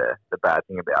only the bad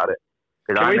thing about it.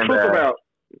 Can we talk about?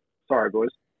 Sorry, boys.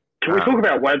 Can we talk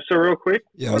about Webster real quick?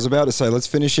 Yeah, I was about to say, let's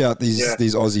finish out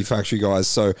these Aussie factory guys.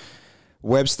 So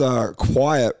Webster,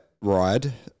 quiet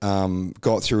ride,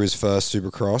 got through his first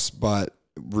Supercross, but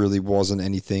really wasn't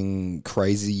anything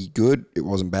crazy good. It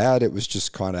wasn't bad. It was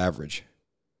just kind of average.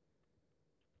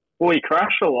 Well, he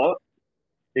crashed a lot.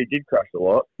 He did crash a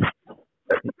lot.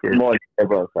 Everyone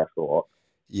crashed a lot.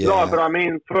 Yeah. No, but I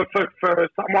mean, for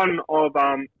someone of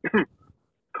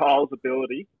Kyle's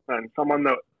ability and someone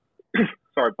that,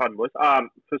 sorry, pardon, boys,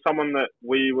 for someone that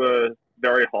we were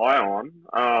very high on,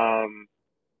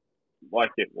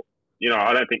 like it,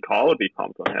 I don't think Kyle would be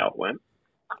pumped on how it went.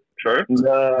 True?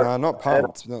 No, not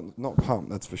pumped. Not pumped,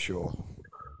 that's for sure.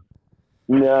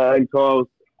 No, and Kyle's,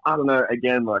 I don't know,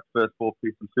 again, like first 4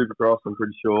 picks in Supercross, I'm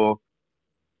pretty sure.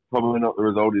 Probably not the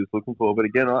result he was looking for, but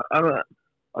again, I don't know.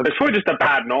 It's probably just a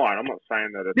bad night. I'm not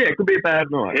saying that. It could be a bad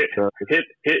night. Hit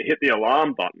the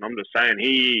alarm button. I'm just saying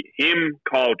him,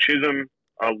 Kyle Chisholm,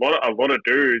 a lot of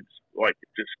dudes like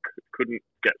just couldn't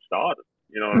get started.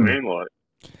 You know what I mean? Like,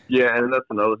 yeah, and that's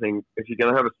another thing. If you're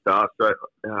gonna have a start straight,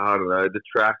 I don't know, the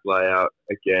track layout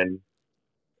again.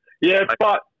 Yeah,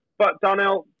 but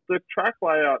Darnell, the track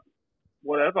layout,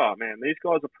 whatever, man. These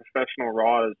guys are professional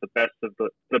riders, the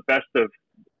best of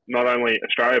not only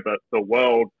Australia but the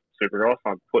world. Supercross.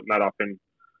 I'm putting that up in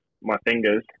my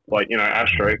fingers, like,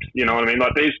 asterisks. You know what I mean?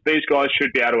 Like these guys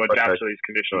should be able to adapt to these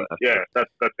conditions. Yeah,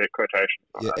 that's their quotation.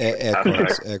 Yeah,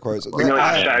 air quotes.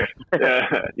 Hashtag.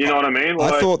 Yeah, you know what I mean?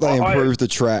 Like, I thought they improved the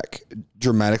track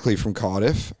dramatically from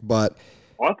Cardiff, but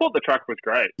I thought the track was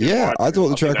great. Yeah, I thought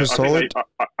the track was solid.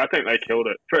 I think they killed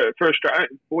it. For Australia,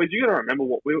 boys, you got to remember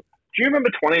do you remember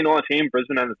 2019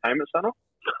 Brisbane Entertainment Centre?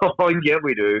 Oh, yeah,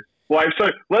 we do. Like, so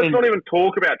let's not even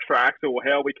talk about tracks or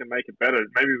how we can make it better.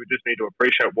 Maybe we just need to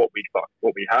appreciate what we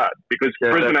had, because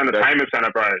Brisbane Entertainment Centre,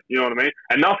 bro. You know what I mean?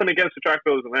 And nothing against the track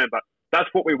builders and land, but that's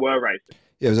what we were racing.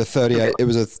 Yeah, it was a 38. It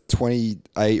was a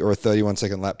 28 or a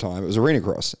 31-second lap time. It was arena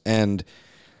cross, and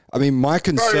I mean, my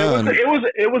concern. Bro,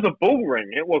 it was a bull ring.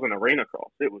 It wasn't arena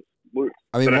cross. It was loose.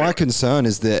 I mean, my concern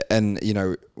is that, and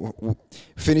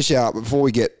finish out before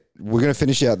we get. We're going to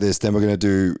finish out this, then we're going to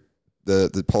do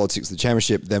the politics of the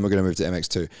championship, then we're going to move to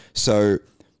MX2. So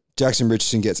Jackson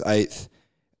Richardson gets 8th.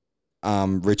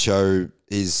 Richo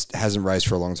hasn't raced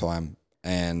for a long time,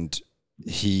 and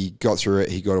he got through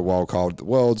it. He got a wild card at the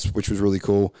Worlds, which was really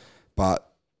cool,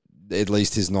 but at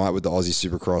least his night with the Aussie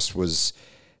Supercross was,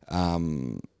 at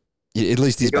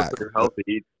least he's back. Healthy.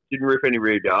 He didn't rip any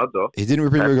rear guards off. He didn't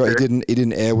rip any rear guards. He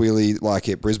didn't air wheelie like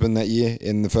at Brisbane that year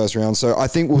in the first round. So I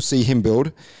think we'll see him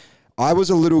build. I was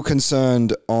a little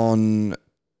concerned on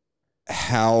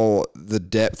how the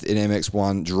depth in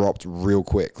MX1 dropped real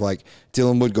quick. Like,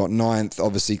 Dylan Wood got 9th.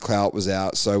 Obviously, Clout was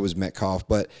out. So was Metcalf.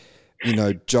 But,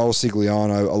 Joel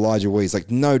Sigliano, Elijah Wees, like,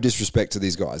 no disrespect to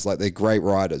these guys. Like, they're great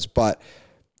riders. But,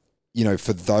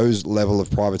 for those level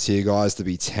of privateer guys to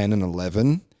be 10 and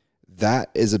 11, that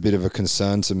is a bit of a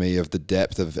concern to me of the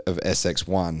depth of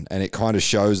SX1. And it kind of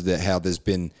shows that how there's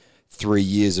been 3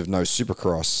 years of no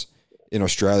Supercross in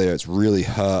Australia. It's really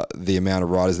hurt the amount of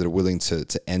riders that are willing to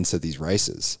enter these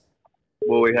races.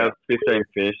 Well, we have 15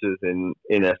 finishes in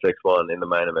SX1 in the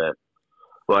main event.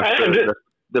 Like,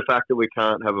 the fact that we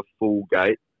can't have a full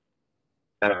gate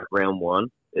at round 1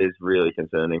 is really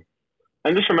concerning.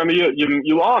 And just remember,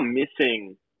 you are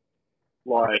missing,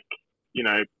 like,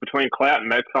 between Clout and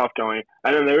Metcalf going,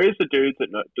 and then there is the dudes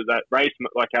that race,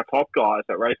 like our top guys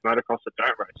that race motocross that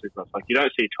don't race Supercross. Like, you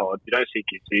don't see Todd, you don't see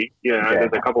Gitsy, there's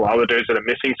a couple of other dudes that are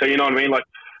missing. So, you know what I mean? Like,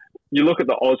 you look at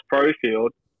the Oz Pro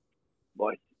field,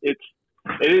 like, it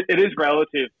is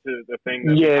relative to the thing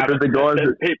that but the guys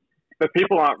but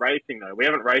people aren't racing, though. We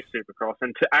haven't raced Supercross,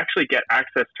 and to actually get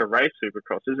access to race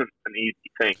Supercross isn't an easy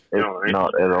thing. You know what I mean?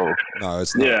 Not at all. No,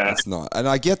 it's not. Yeah. It's not. And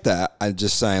I get that. I'm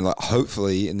just saying, like,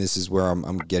 hopefully, and this is where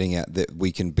I'm getting at, that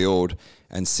we can build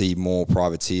and see more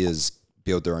privateers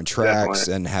build their own tracks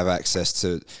and have access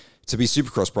to be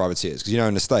Supercross privateers. Because,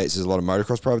 in the States, there's a lot of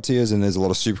motocross privateers and there's a lot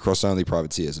of Supercross-only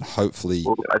privateers. And hopefully...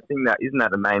 Well, I think isn't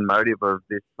that the main motive of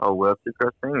this whole World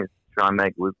Supercross thing, is to try and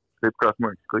make Supercross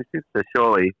more exclusive? So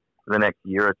surely, for the next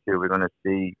year or two, we're going to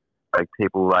see like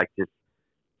people like just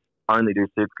only do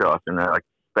Supercross and like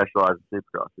specialize in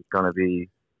Supercross. It's going to be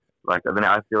like,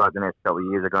 I feel like the next couple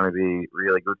of years are going to be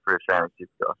really good for Australian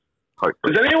Supercross.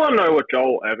 Hopefully. Does anyone know what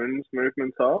Joel Evans'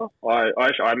 movements are? I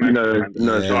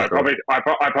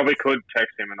probably could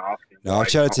text him and ask him. No, I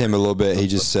chatted to him a little bit. He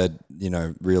just said,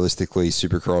 realistically,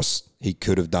 Supercross, he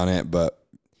could have done it, but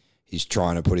he's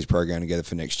trying to put his program together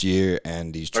for next year,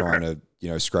 and he's trying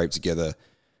to, scrape together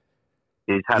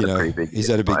He's had a pretty big he's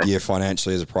year, had a big mate. year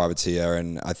financially as a privateer,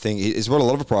 and I think it's what a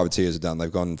lot of privateers have done.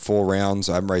 They've gone 4 rounds.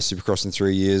 I haven't raced Supercross in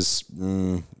 3 years.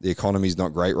 The economy's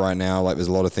not great right now. Like, there's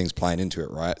a lot of things playing into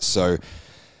it, right? So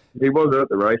He was at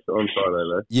the race on Friday,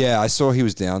 though. yeah, I saw he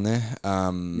was down there.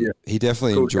 He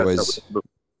definitely Cool to catch enjoys up with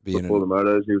being before the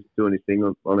motos. He was doing his thing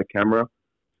on a camera.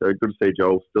 So good to see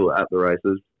Joel still at the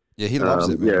races. Yeah, he loves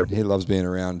it, man. yeah. He loves being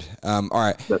around. All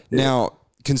right. That's it. Now,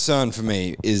 concern for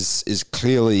me is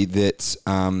clearly that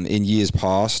in years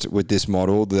past with this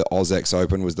model, the AusX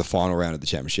Open was the final round of the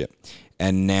championship.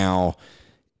 And now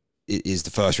it is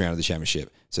the first round of the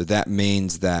championship. So that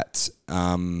means that,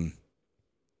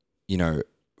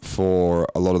 for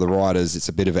a lot of the riders, it's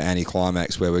a bit of an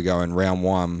anticlimax where we're going round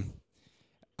one,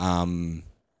 the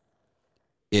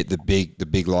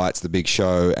big lights, the big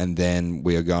show, and then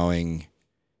we are going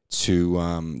to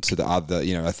the other,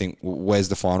 I think, where's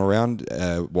the final round?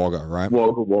 Wagga, right?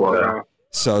 Wagga.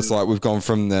 So it's like we've gone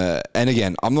from and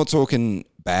again, I'm not talking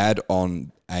bad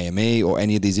on AME or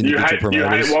any of these individual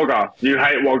promoters. You hate Wagga. You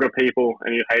hate Wagga people,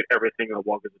 and you hate everything that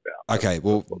Wagga's about.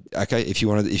 Okay, if you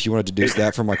wanted to deduce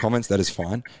that from my comments, that is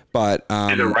fine. But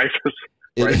He's a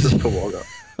racist for Wagga.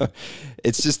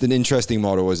 it's just an interesting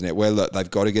model, isn't it? Where look,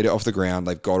 they've got to get it off the ground,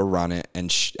 they've got to run it,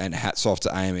 and hats off to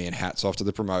AME and hats off to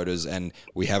the promoters, and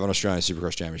we have an Australian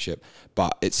Supercross Championship,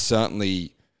 but it's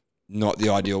certainly not the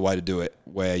ideal way to do it,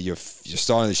 where you're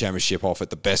starting the championship off at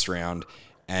the best round,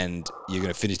 and you're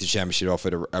going to finish the championship off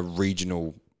at a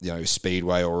regional,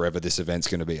 speedway or wherever this event's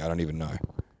going to be. I don't even know.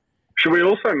 Should we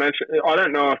also mention? I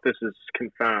don't know if this is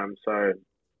confirmed, so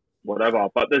whatever.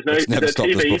 But there's no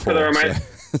TV for the remaining.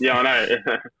 So. Yeah, I know.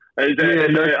 Is there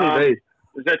TV?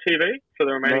 Is there TV for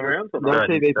the remaining rounds? Or No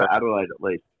TV for Adelaide, at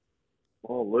least.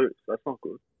 Oh, loose. That's not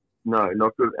good. No,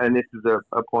 not good. And this is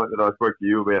a point that I spoke to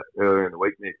you about earlier in the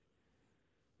week, Nick.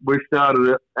 We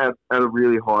started at a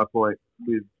really high point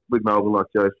with Melbourne, like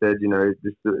Joe said.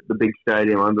 Just the big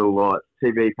stadium under the lights.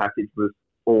 TV package was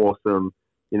awesome.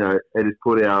 It has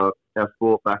put our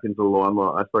sport back into the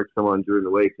limelight. I spoke to someone during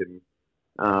the week, and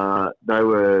they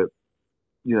were,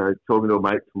 talking to a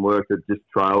mate from work that just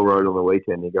trail rode on the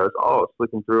weekend. He goes, I was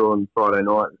flicking through on Friday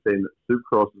night and seeing that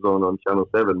Supercross was on Channel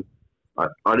 7.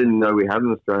 I didn't know we had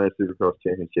an Australian Supercross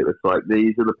Championship. It's like,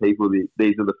 these are the people,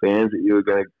 these are the fans that you are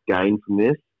going to gain from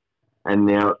this. And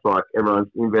now it's like everyone's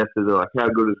investors are like, how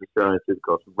good is Australian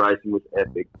Supercross? Racing was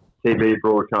epic. TV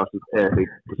broadcast was epic.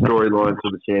 The storylines for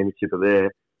the championship are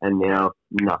there. And now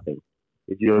nothing.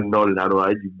 If you're not in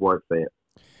Adelaide, you won't see it.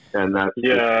 And that's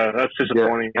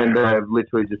disappointing. Yeah, and they have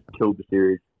literally just killed the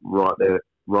series right there.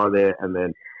 And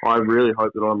then I really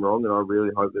hope that I'm wrong, and I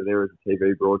really hope that there is a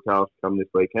TV broadcast come this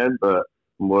weekend. But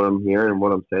from what I'm hearing and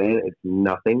what I'm seeing, it's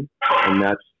nothing, and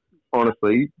that's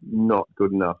honestly not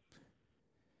good enough.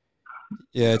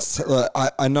 Yeah,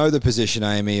 I know the position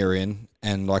AME are in,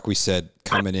 and like we said,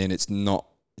 coming in, it's not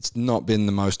been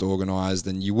the most organised,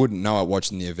 and you wouldn't know it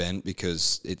watching the event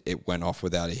because it went off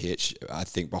without a hitch. I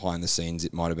think behind the scenes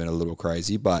it might have been a little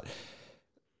crazy, but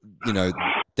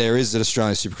there is an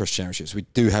Australian Supercross Championships. We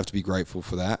do have to be grateful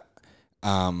for that,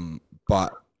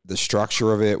 but the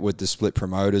structure of it with the split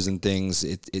promoters and things,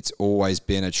 it's always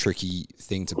been a tricky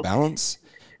thing to balance.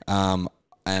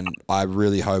 And I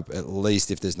really hope, at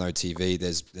least if there's no TV,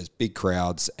 there's big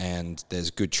crowds and there's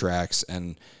good tracks,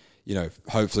 and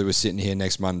hopefully we're sitting here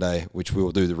next Monday, which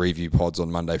we'll do the review pods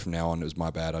on Monday from now on. It was my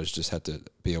bad. I just had to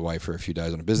be away for a few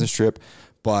days on a business trip.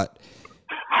 But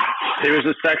he was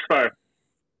at Sexpo.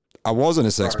 I wasn't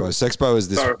at Sexpo. Sexpo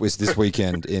was this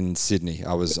weekend in Sydney.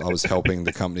 I was helping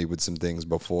the company with some things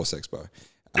before Sexpo.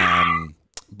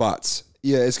 But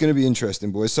yeah, it's going to be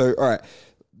interesting, boys. So all right.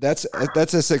 That's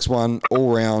SX1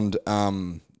 all round.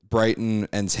 Brayton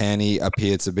and Tanny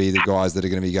appear to be the guys that are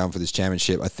going to be going for this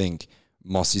championship. I think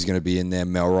Mossy's going to be in there.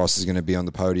 Mel Ross is going to be on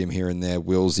the podium here and there.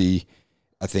 Willsey,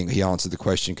 I think he answered the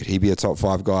question, could he be a top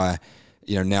 5 guy?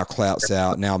 Now Clout's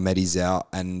out, now Meddy's out,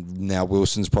 and now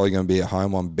Wilson's probably going to be at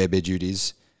home on Bebe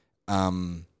duties. It's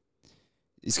going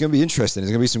to be interesting.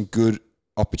 There's going to be some good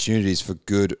opportunities for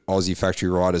good Aussie factory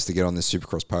riders to get on this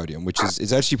Supercross podium, which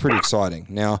is actually pretty exciting.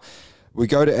 Now, we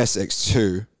go to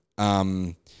SX2,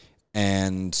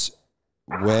 and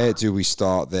where do we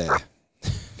start there?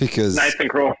 Because Nathan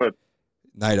Crawford.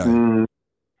 Nato.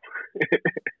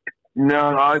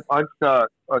 No, I'd start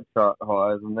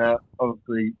higher than that.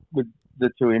 Obviously, with the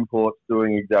 2 imports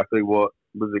doing exactly what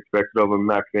was expected of them,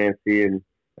 Max Nancy and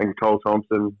Cole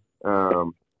Thompson,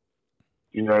 1,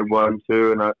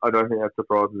 2, and I don't think that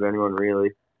surprises anyone really.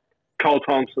 Cole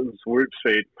Thompson's whoop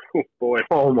speed. Oh, boy.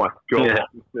 Oh, my God.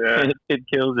 Yeah. It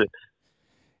kills it.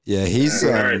 Yeah, he's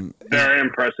very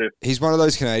impressive. he's one of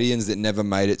those Canadians that never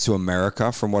made it to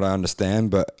America, from what I understand.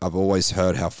 But I've always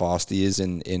heard how fast he is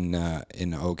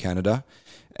in old Canada,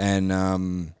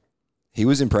 and he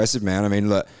was impressive, man. I mean,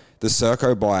 look, the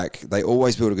Serco bike, they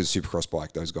always build a good Supercross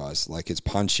bike. Those guys, like, it's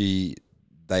punchy.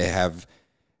 They have.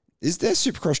 Is their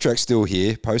Supercross track still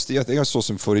here, Posty? I think I saw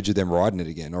some footage of them riding it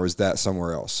again, or is that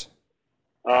somewhere else?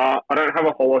 I don't have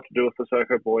a whole lot to do with the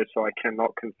Serco boys, so I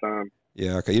cannot confirm.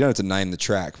 Yeah, okay. You don't have to name the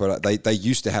track, but they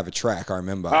used to have a track, I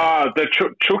remember. The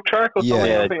Chook track or something,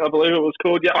 Yeah. I believe it was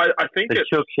called. Yeah, I think The it's...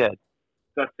 Chook Shed.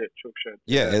 That's it, Chook Shed.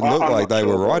 Yeah, it I'm looked like not they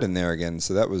sure. were riding there again,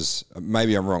 so that was...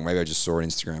 Maybe I'm wrong. Maybe I just saw an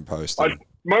Instagram post.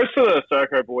 Most of the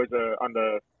Serco boys are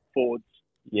under Fords.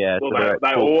 Yeah, Well, so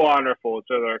they all are under Fords,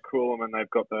 so they're Coolum and they've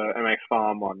got the MX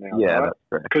Farm one now. yeah, right? that's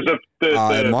correct. Because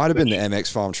it might have been the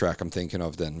MX Farm track I'm thinking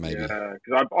of then, maybe. Yeah,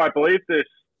 because I believe this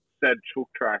said Chook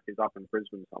track is up in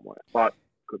Brisbane somewhere, but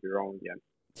could be wrong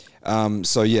again.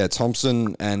 So, yeah,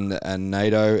 Thompson and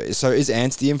NATO. So, is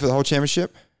Anstey in for the whole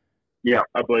championship? Yeah,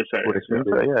 I believe so. Would assume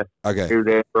so, yeah. Okay. he was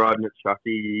there riding at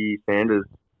Chucky Sanders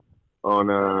on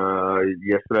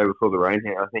yesterday before the rain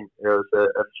hit. I think there was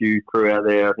a few crew out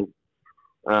there. I think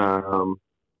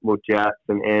Jats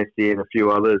and Anstey and a few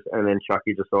others, and then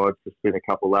Chucky decides to spin a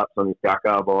couple laps on his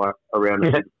Dakar bike around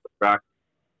the track.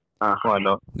 Why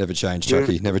not? Never change,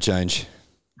 Chucky. Never change.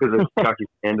 Because it's Chucky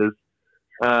Sanders.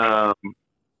 So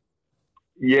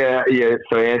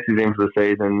Anstey's in for the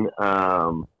season,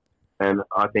 and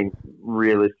I think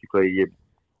realistically,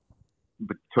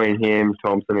 between him,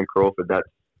 Thompson, and Crawford, that's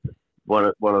one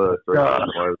of the three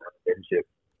championship.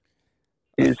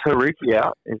 Is Haruki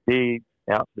out? Is he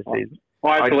out for the season?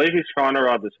 I believe he's trying to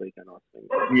ride this weekend, I think.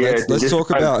 Yeah, Let's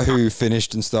talk about who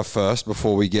finished and stuff first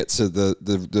before we get to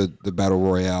the Battle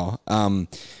Royale.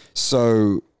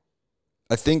 So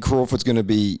I think Crawford's going to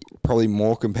be probably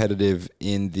more competitive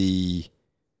in the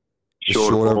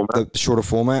shorter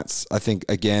formats. I think,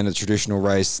 again, a traditional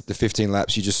race, the 15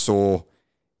 laps you just saw,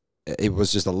 it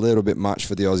was just a little bit much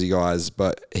for the Aussie guys,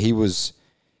 but he was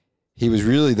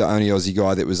really the only Aussie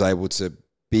guy that was able to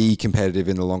be competitive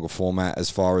in the longer format as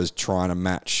far as trying to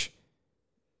match,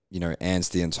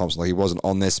 Anstey and Thompson. Like, he wasn't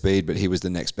on their speed, but he was the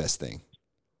next best thing.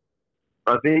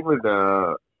 I think with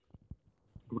the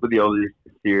Aussie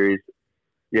series,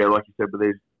 yeah, like you said, but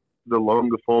there's the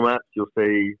longer formats, you'll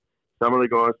see some of the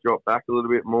guys drop back a little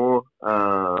bit more.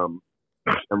 And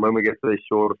when we get to these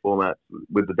shorter formats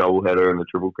with the doubleheader and the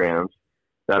triple crowns,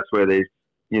 that's where these,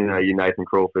 your Nathan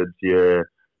Crawfords, your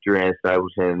Duran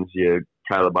Stapletons, your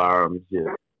Caleb Barhams,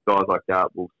 your guys like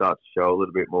that will start to show a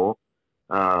little bit more.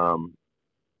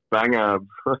 Banger,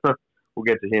 we'll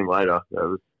get to him later.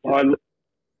 What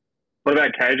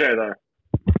about KJ, though?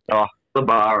 Oh, the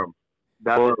Barham.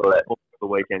 That was the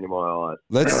weekend in my eyes.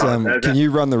 Let's. Can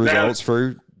you run the results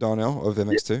through, Darnell, of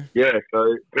MX2? Yeah,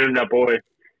 so That boy.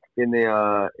 in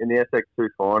the SX2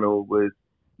 final was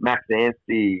Max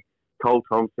Anstey, Cole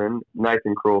Thompson,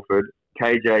 Nathan Crawford,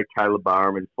 KJ, Caleb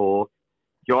Barham in fourth,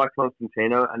 Jai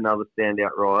Constantino, another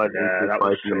standout ride in fifth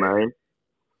place in the main.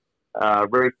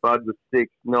 Reece Budd was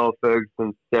sixth, Noah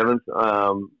Ferguson seventh.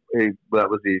 That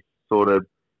was his sort of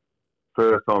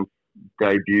first time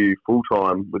debut full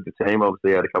time with the team.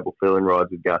 Obviously, he had a couple fill-in rides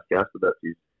with Gus, but that's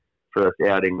his first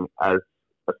outing as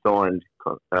a signed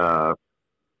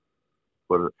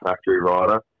factory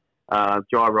rider.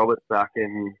 Jai Roberts back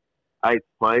in eighth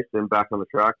place and back on the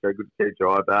track, so good to see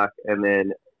Jai back. And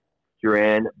then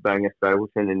Duran, Banger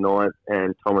Stapleton in ninth,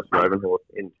 and Thomas Ravenhorse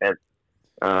in 10th.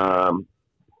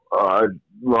 I'll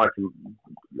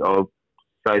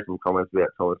say some comments about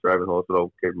Thomas Ravenhorse, but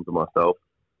I'll keep them to myself.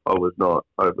 I was not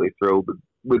overly thrilled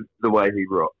with the way he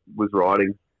was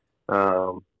riding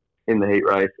in the heat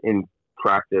race, in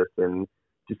practice, and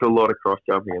just a lot of cross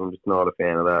jumping. I'm just not a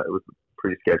fan of that. It was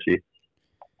pretty sketchy.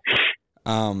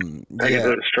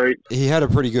 He had a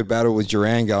pretty good battle with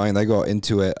Duran going. They got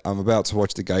into it. I'm about to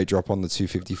watch the gate drop on the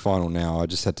 250 final now. I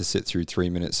just had to sit through 3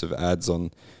 minutes of ads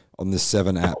on this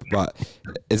 7 app, but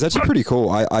it's actually pretty cool.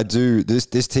 I do this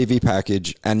TV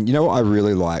package, and you know what I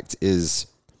really liked is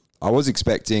I was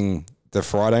expecting the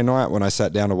Friday night when I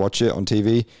sat down to watch it on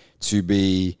TV to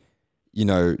be,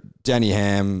 Danny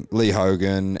Ham, Lee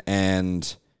Hogan,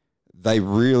 and they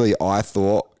really, I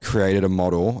thought, created a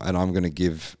model, and I'm going to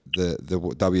give the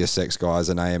WSX guys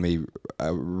and AME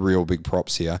real big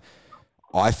props here.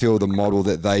 I feel the model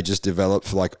that they just developed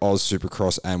for like Oz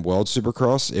Supercross and World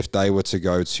Supercross, if they were to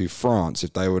go to France,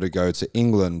 if they were to go to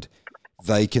England,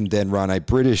 they can then run a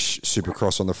British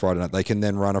Supercross on the Friday night. They can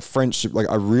then run a French.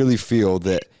 I really feel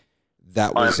that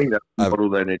was the model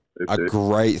they need to do.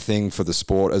 Great thing for the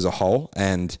sport as a whole.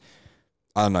 And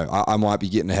I don't know, I might be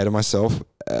getting ahead of myself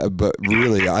But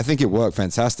really, I think it worked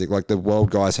fantastic. Like the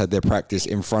world guys had their practice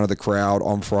in front of the crowd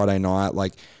on Friday night.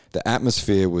 Like the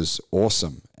atmosphere was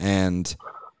awesome, and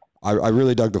I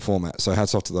really dug the format. So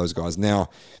hats off to those guys. Now,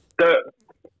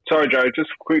 sorry, Joe. Just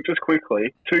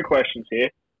quickly, 2 questions here.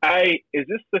 A, is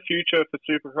this the future for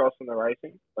Supercross and the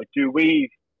racing? Like, do we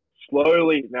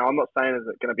slowly? Now, I'm not saying is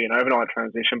it going to be an overnight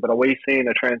transition, but are we seeing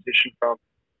a transition from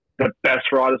the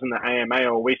best riders in the AMA,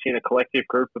 or are we seeing a collective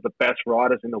group of the best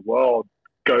riders in the world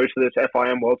go to this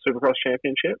FIM World Supercross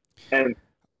Championship? And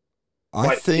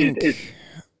I think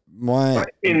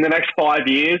in the next 5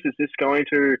 years, is this going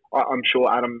to? I'm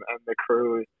sure Adam and the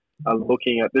crew are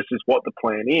looking at this is what the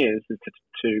plan is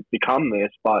to become this.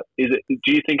 But is it?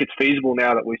 Do you think it's feasible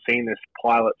now that we've seen this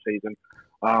pilot season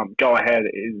go ahead?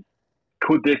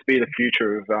 Could this be the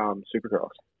future of Supercross?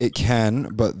 It can,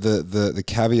 but the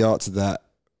caveat to that,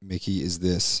 Mickey, is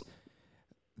this: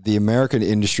 the American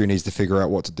industry needs to figure out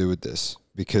what to do with this,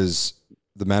 because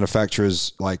the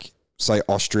manufacturers, like say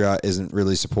Austria, isn't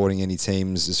really supporting any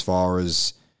teams as far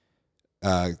as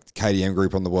KTM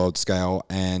Group on the world scale,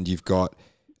 and you've got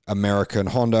American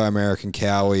Honda, American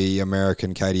Cowie,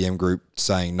 American KTM Group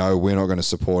saying, no, we're not going to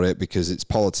support it because it's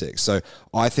politics. So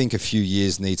I think a few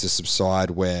years need to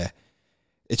subside where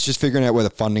it's just figuring out where the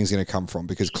funding is going to come from,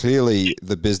 because clearly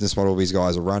the business model these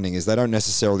guys are running is they don't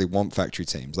necessarily want factory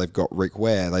teams. They've got Rick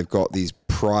Ware. They've got these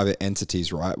private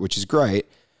entities, right, which is great.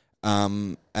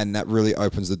 And that really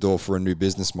opens the door for a new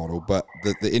business model. But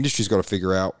the industry's got to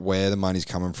figure out where the money's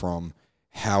coming from.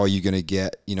 How are you going to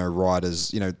get, riders,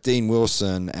 Dean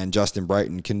Wilson and Justin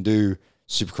Brayton can do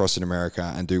Supercross in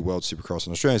America and do World Supercross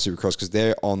and Australian Supercross because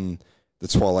they're on the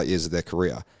twilight years of their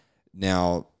career.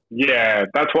 Now, yeah,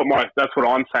 that's what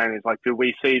I'm saying is, like, do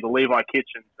we see the Levi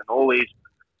Kitchens and all these,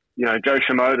 Joe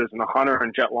Shimodas and the Hunter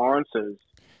and Jet Lawrences?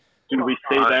 Do we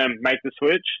see them make the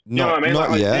switch? You know what I mean?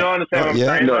 Not yet. You understand what I'm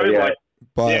saying? Not yet.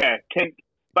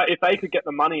 But if they could get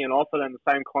the money and offer them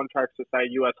the same contracts that, say,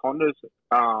 US Honda's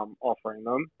offering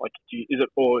them, like,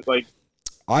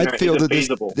 I feel that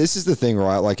this is the thing,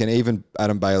 right? Like, and even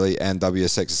Adam Bailey and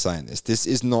WSX are saying this. This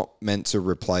is not meant to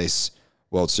replace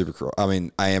World Supercross. I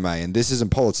mean, AMA, and this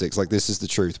isn't politics. Like, this is the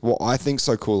truth. What I think's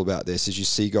so cool about this is you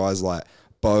see guys like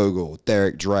Bogle,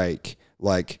 Derek Drake,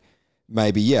 like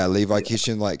maybe Levi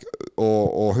Kitchen, like,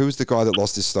 or who was the guy that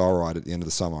lost his star ride at the end of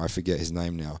the summer? I forget his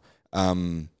name now.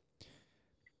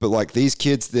 But like these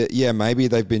kids that, maybe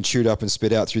they've been chewed up and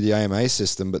spit out through the AMA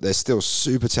system, but they're still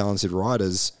super talented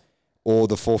riders. Or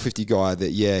the 450 guy that,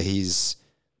 he's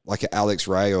like an Alex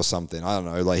Ray or something. I don't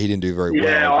know. Like, he didn't do very well.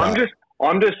 Yeah,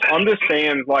 I'm just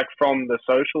saying, like, from the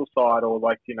social side, or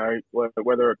like,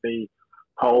 whether it be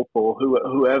Pulp or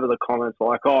whoever the comments are,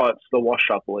 like, oh, it's the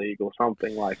wash-up league or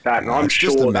something like that. And I'm it's sure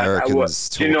just Americans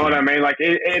do you know what I mean? Like,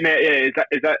 is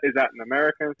that an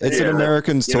American thing? It's an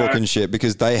Americans talking shit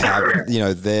because they have,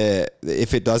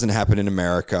 if it doesn't happen in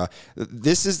America,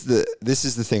 this is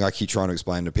the thing I keep trying to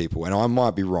explain to people, and I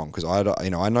might be wrong because I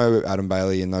know Adam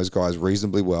Bailey and those guys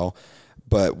reasonably well,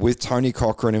 but with Tony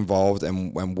Cochran involved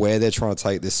and where they're trying to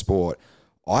take this sport,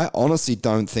 I honestly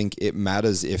don't think it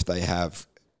matters if they have.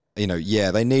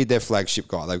 They need their flagship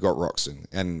guy. They've got Roxon,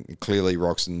 and clearly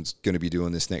Roxon's going to be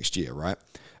doing this next year, right?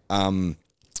 They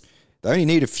only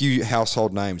need a few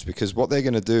household names because what they're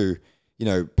going to do,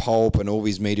 Pulp and all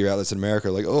these media outlets in America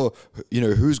are like, oh,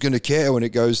 who's going to care when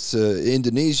it goes to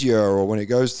Indonesia or when it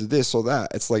goes to this or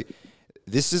that? It's like,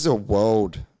 this is a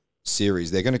world series.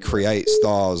 They're going to create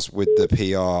stars with the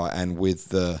PR and with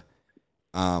the,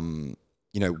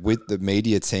 with the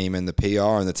media team and the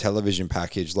PR and the television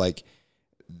package. Like,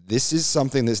 this is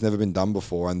something that's never been done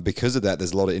before, and because of that,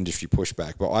 there's a lot of industry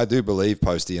pushback. But I do believe,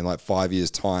 Posty, in like 5 years'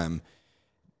 time,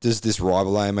 does this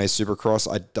rival AMA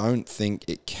Supercross? I don't think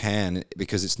it can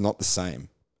because it's not the same.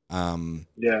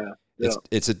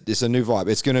 It's a new vibe.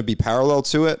 It's going to be parallel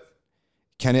to it.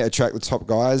 Can it attract the top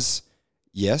guys?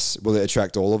 Yes. Will it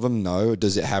attract all of them? No.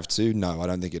 Does it have to? No, I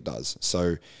don't think it does.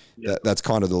 So that's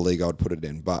kind of the league I would put it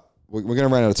in. But we're going to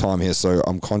run out of time here, so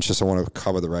I'm conscious I want to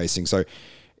cover the racing. So,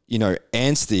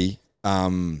 Anstey,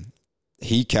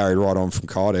 he carried right on from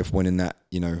Cardiff, winning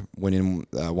one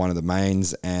of the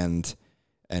mains, and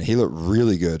he looked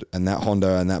really good. And that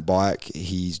Honda and that bike,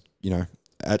 he's,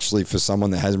 actually for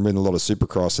someone that hasn't ridden a lot of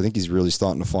Supercross, I think he's really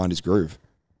starting to find his groove.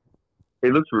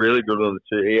 He looks really good on the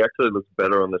two. He actually looks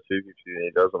better on the 250 than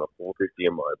he does on a 450,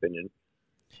 in my opinion.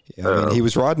 Yeah, I mean, he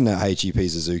was riding that HEP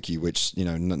Suzuki, which,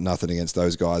 nothing against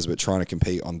those guys, but trying to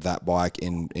compete on that bike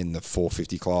in the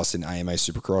 450 class in AMA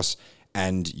Supercross,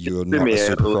 and you're not a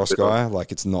Supercross guy,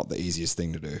 like, it's not the easiest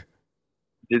thing to do.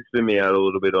 did spin me out a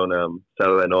little bit on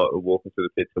Saturday night. We're walking through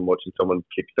the pits and watching someone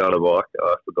kickstart a bike.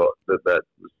 I forgot that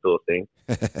was still a thing.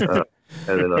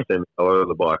 And then I sent over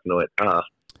the bike and I went,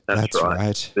 that's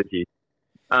right. Thank you.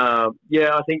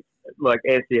 Yeah, I think like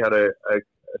Anthony had a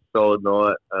solid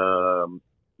night.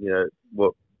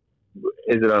 What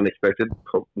is it unexpected?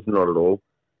 Not at all.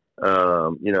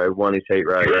 Won his heat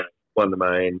race, won the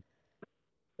main.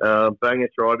 Banger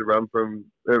tried to run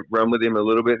with him a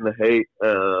little bit in the heat.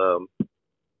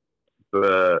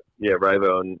 But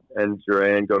Ravo and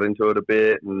Duran got into it a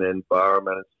bit, and then Barra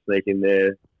managed to sneak in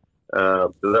there.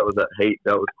 So that was that heat.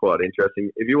 That was quite interesting.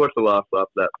 If you watch the last lap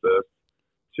of that first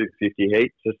 250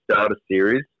 heat to start a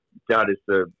series, that is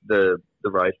the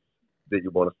race that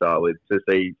you want to start with. To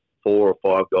see 4 or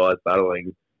 5 guys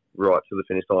battling right to the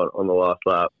finish line on the last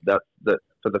lap. That's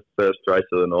for the first race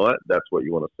of the night. That's what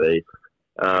you want to see.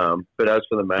 But as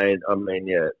for the main, I mean,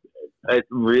 it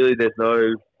really there's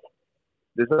no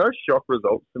shock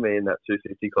results to me in that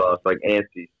 250 class. Like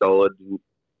Anstey, solid.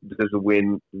 There's a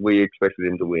win. We expected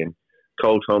him to win.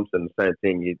 Cole Thompson, same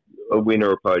thing. A win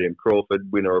or a podium.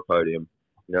 Crawford, win or a podium.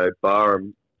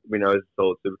 Barham, we know is a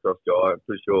solid Supercross guy. I'm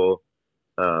pretty sure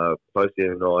Posty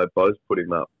and I both put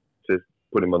him up to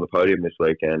put him on the podium this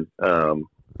weekend.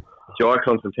 Jai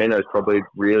Constantino is probably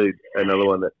really another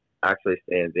one that actually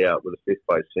stands out with a 5th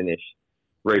place finish.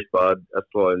 Reese Budd, a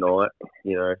slow night.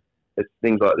 It's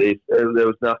things like this. There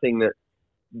was nothing that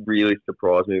really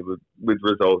surprised me with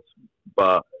results,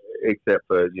 but except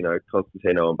for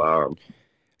Constantino and Barham.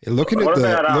 Yeah, looking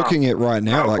at right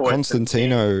now, like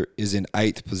Constantino is in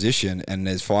 8th position, and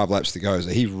there's 5 laps to go, so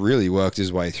he really worked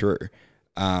his way through.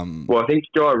 Well, I think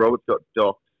Jai Roberts got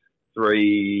docked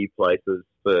 3 places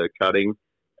for cutting,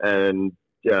 and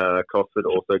Cosford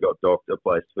also got docked a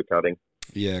place for cutting.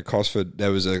 Yeah, Cosford.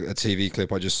 There was a TV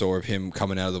clip I just saw of him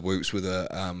coming out of the whoops with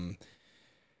a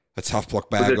tough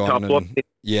block bag on.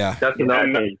 Yeah, that's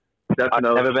another thing. I've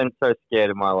never been so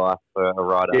scared in my life for a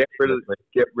rider. Get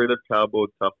rid of cardboard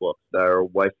tough blocks. They're a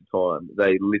waste of time.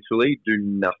 They literally do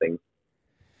nothing.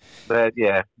 They're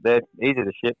easy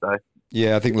to ship though.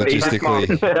 Yeah, I think logistically,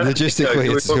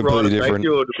 it's completely different.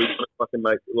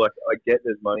 I get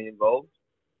there's money involved,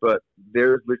 but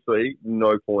there is literally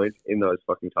no point in those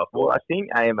fucking tough blocks. Well, I think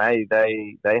AMA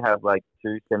they have like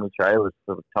 2 semi-trailers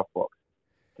for the tough blocks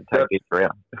to take each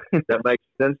round. That makes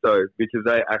sense though, because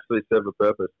they actually serve a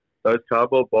purpose. Those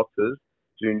cardboard boxes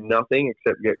do nothing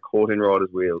except get caught in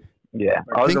riders' wheels. Yeah.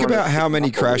 Think about how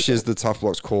many crashes the tough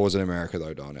blocks cause in America,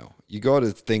 though, Darnell. You got to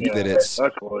think that it's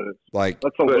that's what it is. Like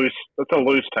that's a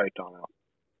loose take, Darnell.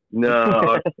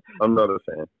 No, I'm not a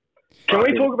fan. Can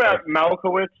we talk about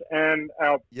Malkowitz and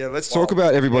our? Yeah, let's talk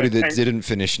about everybody that didn't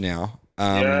finish now.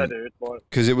 Dude.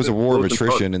 Because it was a war of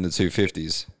attrition in the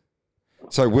 250s.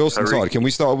 So Wilson Todd, can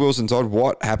we start with Wilson Todd?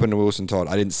 What happened to Wilson Todd?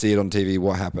 I didn't see it on TV.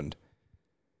 What happened?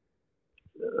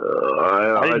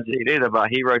 I didn't see it either, but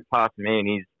he rode past me and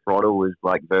his throttle was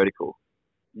like vertical.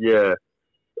 Yeah.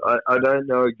 I don't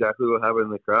know exactly what happened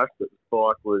in the crash, but the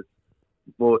bike was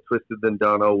more twisted than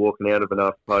Darnell walking out of an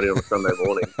after party on a Sunday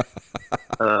morning.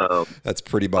 That's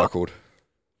pretty buckled.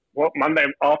 What, Monday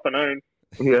afternoon?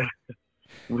 Yeah.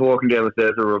 Walking down the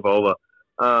stairs with a revolver.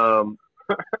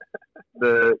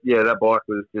 That bike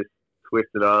was just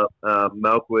twisted up.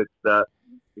 Malkowitz,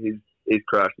 his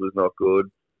crash was not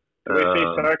good. Did we see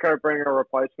Serco bring a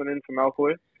replacement in for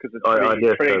Malkowitz? Because it's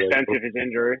pretty extensive, his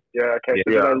injury. Yeah, okay.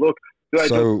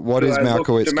 So what is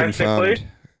Malkowitz confirmed?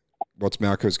 What's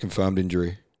Malkowitz confirmed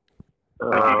injury? If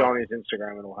you go on his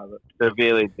Instagram, it'll have it.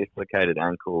 Severely dislocated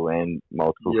ankle and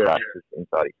multiple fractures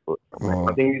inside his foot.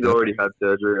 I think he's already had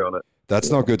surgery on it.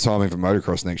 That's not good timing for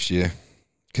motocross next year,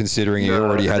 considering he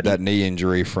already had that knee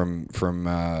injury from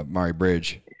Murray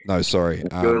Bridge. No, sorry,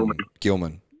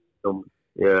 Gilman.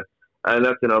 Yeah. And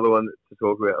that's another one to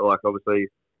talk about. Like, obviously,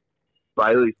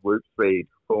 Bailey's whoop speed.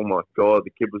 Oh, my God. The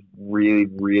kid was really,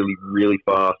 really, really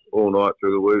fast all night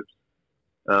through the whoops.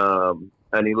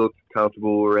 And he looked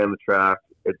comfortable around the track.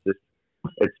 It's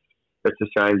a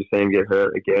shame to see him get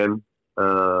hurt again.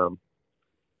 And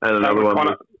another one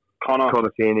was Connor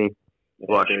Tierney.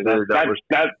 Like,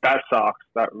 that sucks.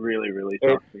 That really, really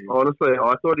sucks. Honestly,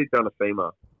 I thought he'd done a femur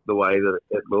the way that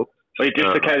it looked. So he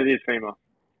dislocated his femur.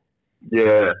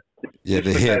 Yeah. Yeah,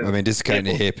 the hip. I mean, dislocating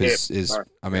the hip is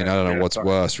I mean, I don't know what's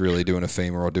worse, really, doing a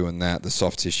femur or doing that. The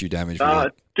soft tissue damage.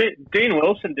 Dean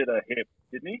Wilson did a hip,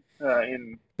 didn't he?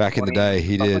 Back in the day,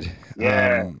 he did.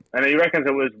 Yeah, and he reckons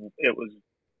it was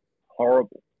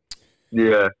horrible.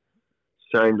 Yeah,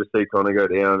 shame to see Connor go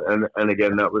down, and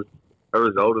again, that was a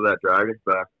result of that Dragons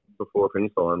back before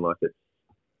finish line. Like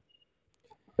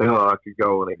I could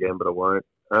go on again, but I won't.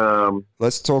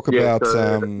 Let's talk Yeah, about.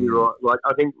 so you're right. Like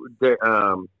I think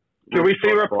Do we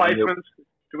see replacements?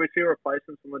 Do we see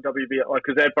replacements from the WBR? Like,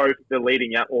 because they're both the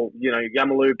leading, or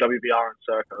Yamalu, WBR, and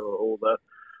Circa are all the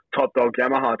top dog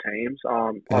Yamaha teams.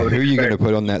 who are you going to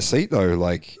put on that seat though?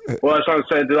 Like, well, that's what I'm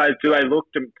saying. Do they look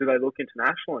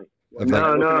internationally?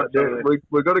 No.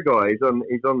 We got a guy. He's on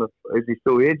the. Is he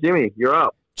still here? Jimmy, you're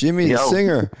up. Jimmy, the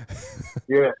singer.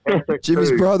 Yeah, SX2.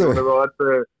 Jimmy's brother.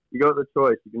 You got the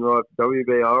choice. You can ride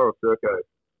WBR or Circo.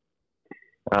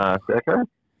 Circo.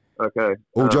 Okay.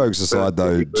 All jokes aside,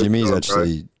 though, Jimmy's right?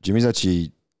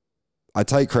 actually. I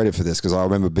take credit for this because I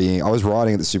remember I was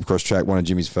riding at the Supercross track one of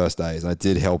Jimmy's first days, and I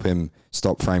did help him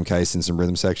stop frame case in some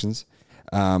rhythm sections.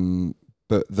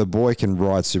 But the boy can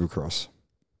ride Supercross.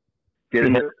 Get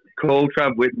him. Call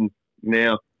Trav Whitten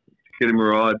now. Get him a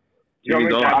ride. You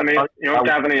want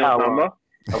Gavin number?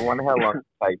 I wonder how long it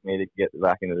takes me to get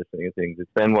back into the swing of things. It's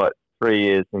been, 3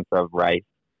 years since I've raced.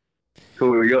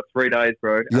 Cool, we got 3 days,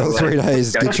 bro. You got 3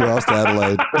 days. Get your ass to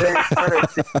Adelaide.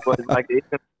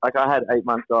 like I had 8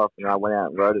 months off, and I went out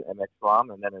and rode at MX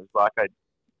Farm, and then it was like I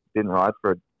didn't ride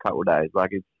for a couple of days.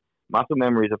 Like, muscle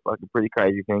memory is a fucking pretty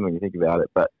crazy thing when you think about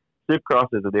it, but Supercross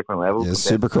is a different level. Yeah,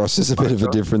 Supercross is a bit of a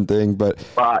different thing, but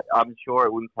I'm sure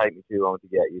it wouldn't take me too long to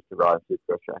get used to riding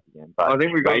Supercross track again. But I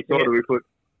think we got sorted. We put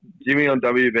Jimmy on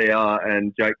WBR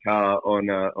and Jake Carr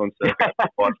on Circuit.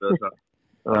 Vice versa.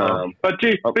 But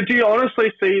do you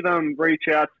honestly see them reach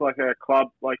out to like a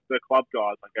club, like the club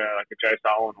guys, like a Joe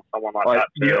Sullivan or someone like that?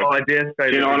 Yeah, I dare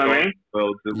say. Do you know what I mean?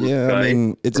 Yeah, I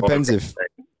mean, it depends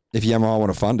if Yamaha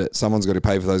want to fund it. Someone's got to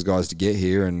pay for those guys to get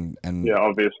here, and yeah,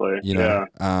 obviously, Yeah.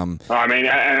 I mean,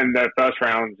 and the first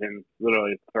round's in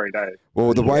literally 3 days.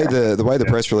 Well, the way the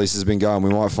press release has been going,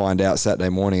 we might find out Saturday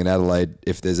morning in Adelaide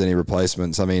if there's any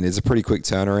replacements. I mean, it's a pretty quick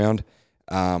turnaround.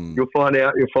 You'll find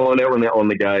out. When they're on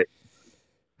the gate.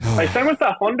 Hey, same with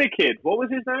that Honda kid. What was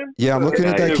his name? Yeah, I'm looking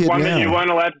at that kid one now. that you weren't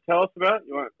allowed to tell us about.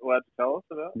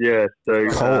 Yeah, so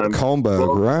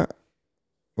Kolmberg, right?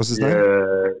 What's his name?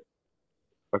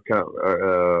 I can't.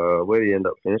 Where did he end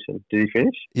up finishing? Did he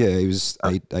finish? Yeah, he was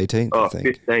 18th. I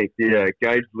think. 15th. Yeah,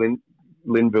 Gage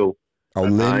Linville. Oh,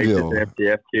 Linville. He's an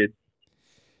MTF kid.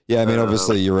 Yeah, I mean,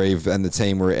 obviously, Urive and the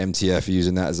team were at MTF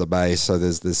using that as a base, so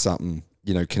there's something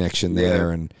connection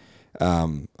there, and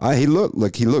he looked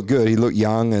good. He looked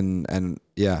young, and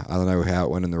yeah, I don't know how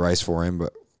it went in the race for him,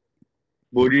 but.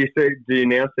 Well, do you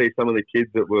now see some of the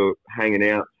kids that were hanging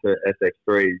out for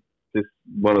SX3? Just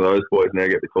one of those boys now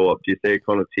get the call up. Do you see a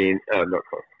Connor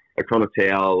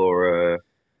Towell or a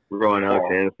Ryan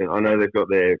Alexanderson? I know they've got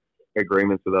their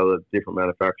agreements with other different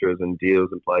manufacturers and deals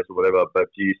in place or whatever, but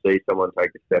do you see someone take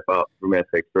a step up from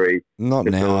SX3? Not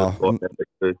now.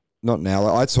 Not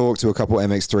now. I talked to a couple of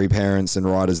MX3 parents and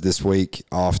riders this week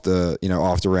after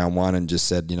round one and just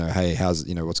said, hey, how's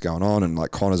what's going on? And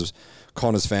like Connor's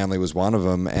family was one of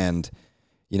them, and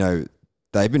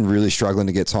they've been really struggling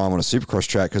to get time on a Supercross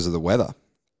track because of the weather.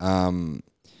 And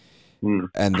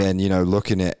then,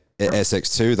 looking at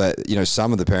SX2, that,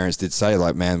 some of the parents did say,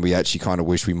 like, man, we actually kind of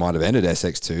wish we might have ended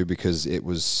SX2 because it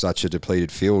was such a depleted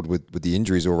field with the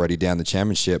injuries already down the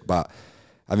championship. But,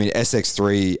 I mean,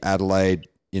 SX3, Adelaide,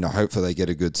 hopefully they get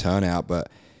a good turnout.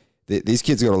 But these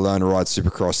kids got to learn to ride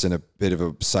Supercross in a bit of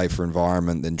a safer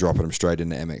environment than dropping them straight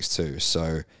into MX2.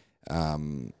 So,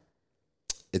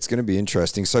 it's going to be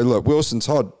interesting. So, look, Wilson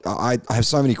Todd, I have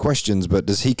so many questions, but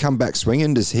does he come back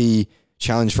swinging? Does he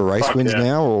challenge for race wins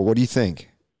now, or what do you think?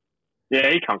 Yeah,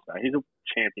 he comes back. He's a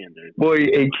champion, dude. Well,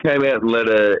 he came out and led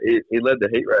the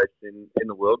heat race in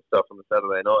the world stuff on the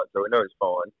Saturday night, so we know he's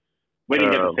fine. We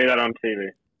didn't get to see that on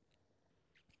TV.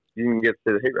 You didn't get to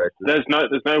see the heat races.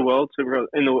 There's no world Supercross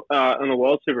in the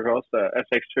world Supercross. The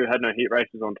SX2 had no heat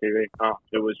races on TV. Oh,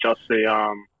 it was just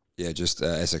the Yeah, just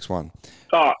SX1.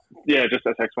 Oh, yeah, just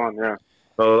SX1. Yeah.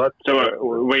 Oh, so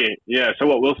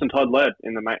what? Wilson Todd led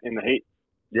in the heat.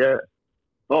 Yeah.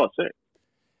 Oh, sick.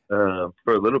 For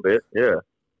a little bit, yeah.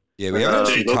 Yeah, we haven't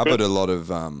actually covered a lot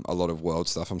of world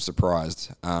stuff. I'm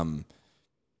surprised.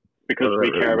 Because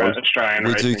we care about Australian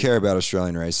racing. We do care about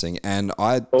Australian racing, and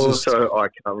I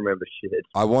can't remember shit.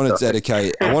 I want to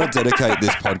dedicate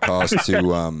this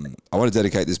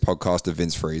podcast to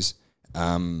Vince Freeze.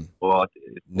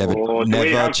 Never do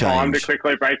we have change. Time to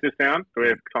quickly break this down? Do we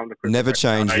have time to quickly never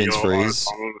change Vince Freeze.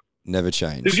 Never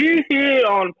change. Did you hear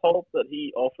on Pulp that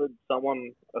he offered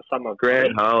someone a sum of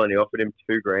Grant Harlan? He offered him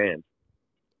 $2,000.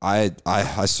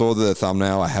 I saw the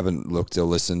thumbnail. I haven't looked or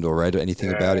listened or read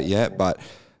anything about it yet, but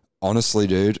honestly,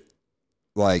 dude,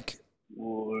 like,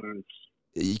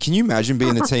 can you imagine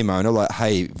being the team owner? Like,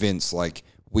 hey, Vince, like,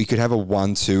 we could have a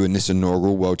 1-2 in this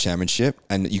inaugural world championship,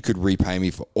 and you could repay me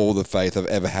for all the faith I've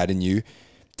ever had in you.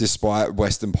 despite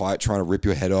Western Pike trying to rip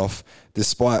your head off,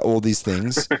 despite all these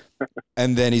things.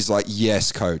 And then he's like,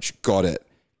 yes, coach, got it.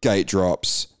 Gate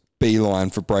drops, beeline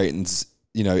for Brayton's,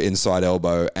 inside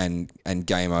elbow and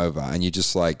game over. And you're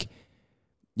just like,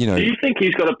 Do you think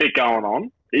he's got a bit going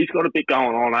on? He's got a bit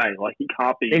going on, eh? Like, he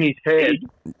can't be... In his head.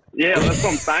 Yeah, that's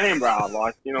what I'm saying, bro.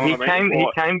 Like, you know what I mean? He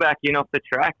came back in off the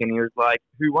track and he was like,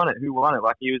 who won it? Who won it?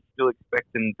 Like, he was still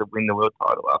expecting to win the world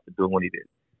title after doing what he did.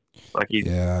 Like, he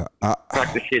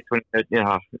cracked the shit when it's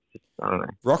just, I don't know.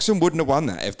 Roxon wouldn't have won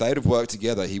that. If they'd have worked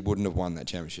together, he wouldn't have won that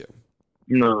championship.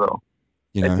 Not at all.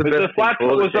 You know? Was the flat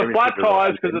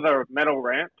tires because of the metal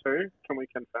ramp too? Can we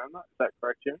confirm that? Is that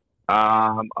correct, Jim?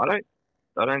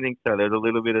 I don't think so. There's a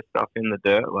little bit of stuff in the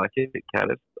dirt, like it at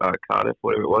Cardiff,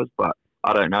 whatever it was, but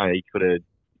I don't know. He could have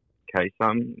cased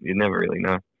some. You never really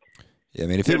know. Yeah, I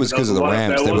mean, if it was because of the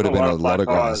ramps, there would have been a lot of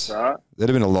guys. Right? There'd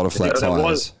have been a lot of flat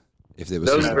tires if there was.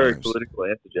 That was a very political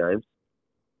answer, James.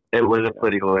 It was a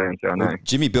political answer, I know. Well,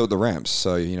 Jimmy built the ramps,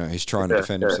 so he's trying to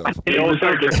defend himself. He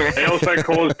also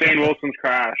caused Dan Wilson's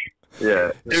crash.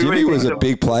 Yeah, Jimmy was a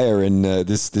big player in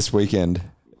this weekend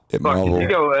at Marvel. Did you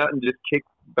go out and just kick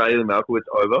Bailey Malkowitz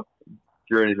over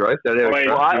during his race?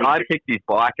 I picked his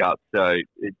bike up, so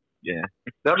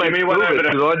that makes me went over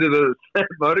because I did a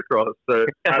motocross. So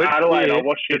Adelaide, I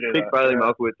watched you do kick Bailey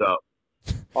Malkowitz up.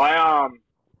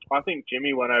 I think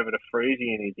Jimmy went over to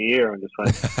Freezy in his ear and just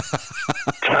went,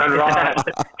 turn right,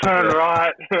 turn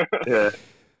right. Yeah.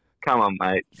 Come on,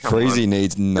 mate. Freezy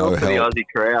needs no help. The Aussie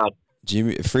crowd.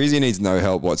 Freezy needs no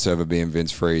help whatsoever being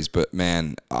Vince Freeze, but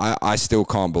man, I still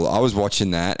can't believe. I was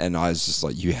watching that and I was just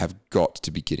like, you have got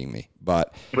to be kidding me.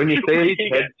 But when you see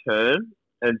his head turn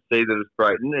and see that it's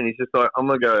Brayton and he's just like, I'm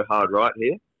going to go hard right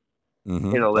here.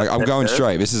 Mm-hmm. Like, I'm going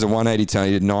straight. This is a 180 turn.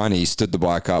 He did 90, stood the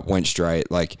bike up, went straight.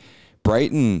 Like,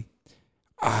 Brayton,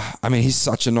 I mean, he's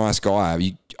such a nice guy.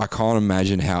 I can't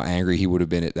imagine how angry he would have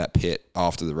been at that pit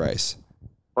after the race.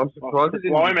 I'm surprised he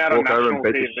didn't walk over and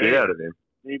beat the shit out of him.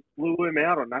 He blew him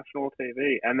out on national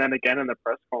TV and then again in the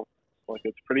press conference. Like,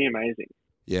 it's pretty amazing.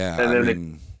 Yeah,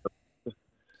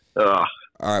 all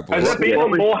right, boys.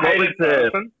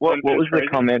 What was the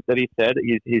comment that he said?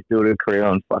 He's building a career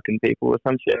on fucking people or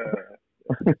some shit?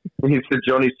 He's the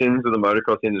Johnny Sins of the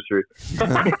motocross industry.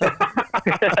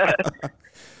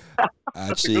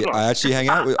 I actually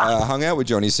hung out with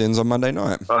Johnny Sins on Monday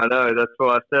night. I know, that's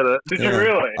why I said it. Did you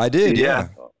really? I did, yeah.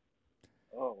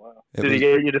 Oh wow! Did he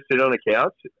get you to sit on a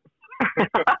couch?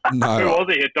 No. Who was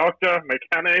he? A doctor,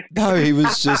 mechanic? No, he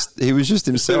was just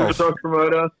himself. Supercross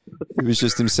promoter. He was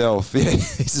just himself. Yeah,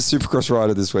 he's a Supercross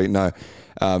rider this week. No,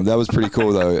 that was pretty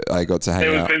cool though. I got to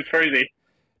hang out. It was Vince Freezy.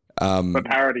 The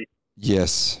parody.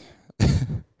 Yes.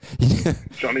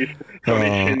 Johnny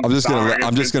I'm just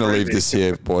gonna leave this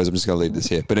here, boys. I'm just gonna leave this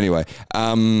here. But anyway,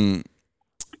 World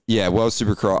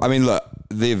Supercross. I mean, look,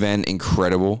 the event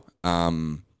incredible.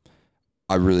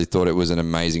 I really thought it was an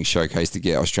amazing showcase to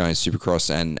get Australian Supercross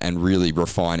and really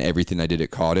refine everything they did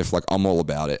at Cardiff. Like, I'm all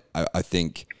about it. I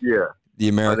think the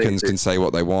Americans can say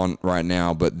what they want right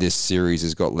now, but this series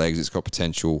has got legs. It's got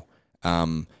potential.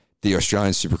 The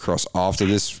Australian Supercross after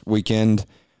this weekend,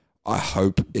 I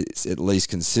hope it's at least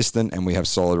consistent and we have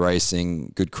solid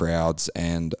racing, good crowds,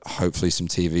 and hopefully some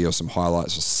TV or some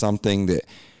highlights or something that,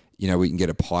 we can get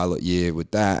a pilot year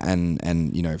with that and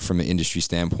from an industry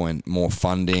standpoint, more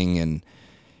funding and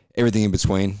everything in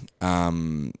between.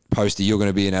 Posty, you're going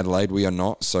to be in Adelaide. We are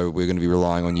not, so we're going to be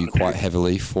relying on you quite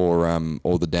heavily for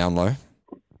all the down low.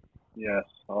 Yes,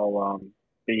 I'll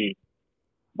be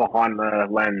behind the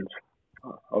lens.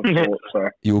 Of sorts, so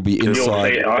you will be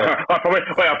inside.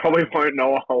 I probably won't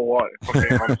know a whole lot. If I'm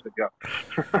being honest with you.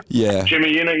 Yeah,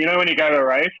 Jimmy, you know when you go to a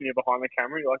race and you're behind the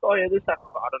camera, you're like, oh yeah, this happened.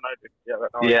 I don't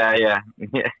know. Yeah.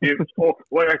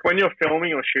 Like when you're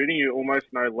filming or shooting, you almost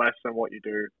know less than what you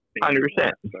do.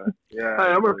 100%. So, yeah.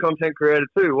 Hey, I'm a content creator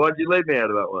too. Why'd you leave me out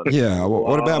of that one? Yeah.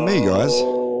 What about me, guys?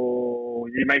 Oh,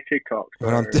 you make TikToks. So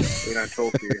we don't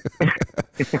talk to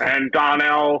you. And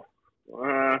Darnell.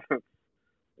 All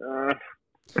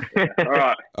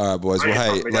right, boys. Well,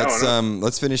 hey,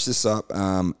 let's finish this up.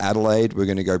 Adelaide, we're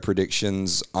going to go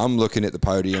predictions. I'm looking at the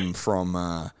podium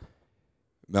from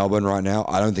Melbourne right now.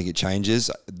 I don't think it changes.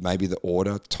 Maybe the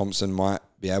order. Thompson might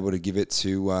be able to give it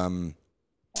to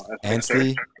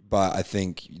Anstey, but I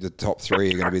think the top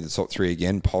three are going to be the top three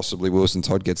again. Possibly Wilson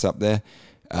Todd gets up there,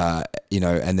 and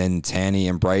then Tanny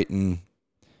and Brayton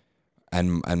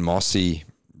and Mossy.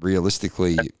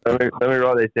 Realistically, let me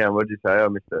write this down. What did you say? I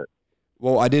missed it.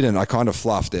 Well, I didn't. I kind of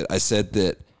fluffed it. I said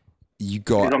that you've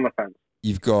got. So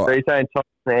you're saying Thompson,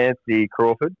 Anstey,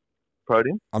 Crawford,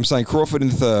 podium? I'm saying Crawford in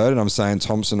third, and I'm saying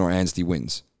Thompson or Anstey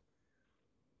wins.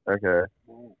 Okay.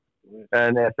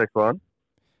 And SX1.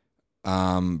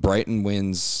 Brayton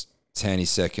wins, Tanny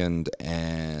second,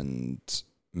 and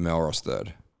Melrose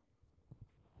third.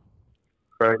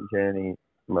 Brayton, Tanny,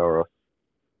 Melrose.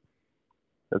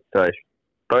 That's safe.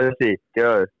 Bosie,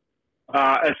 go.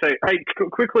 Hey,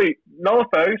 quickly, Noah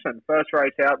Ferguson, first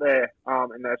race out there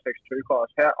in the SX2 class.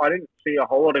 I didn't see a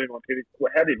whole lot of him on TV.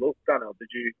 How did he look, Daniel? Did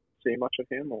you see much of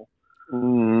him? Or?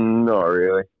 Not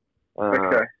really.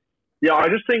 Okay. Yeah, I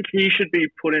just think he should be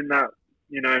put in that,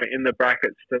 in the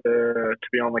brackets to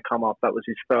be on the come up. That was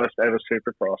his first ever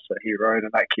Supercross that he rode,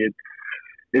 and that kid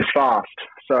is fast.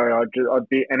 So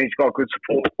and he's got good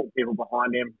support people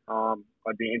behind him.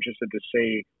 I'd be interested to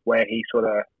see where he sort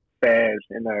of fares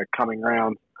in the coming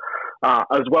rounds.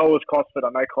 As well as Cosford. I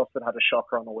know Cosford had a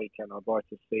shocker on the weekend. I'd like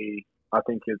to see, I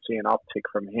think you'd see an uptick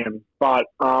from him. But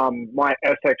my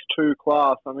SX2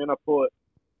 class, I'm going to put,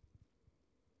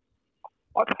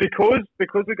 because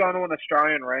we're going to an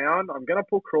Australian round, I'm going to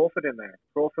put Crawford in there.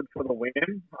 Crawford for the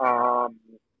win.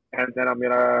 And then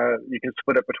you can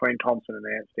split it between Thompson and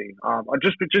Anstey.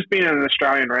 Just being in an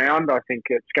Australian round, I think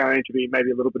it's going to be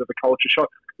maybe a little bit of a culture shock.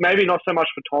 Maybe not so much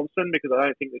for Thompson, because I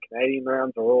don't think the Canadian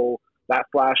rounds are all that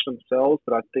flash themselves,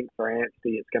 but I think for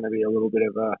Anstey it's going to be a little bit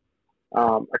of a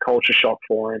culture shock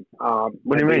for him.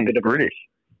 What do you mean? British?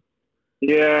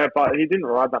 Yeah, but he didn't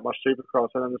ride that much Supercross,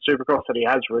 and then the Supercross that he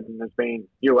has ridden has been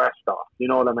US stuff. You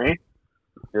know what I mean?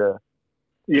 Yeah.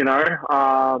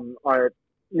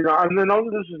 And then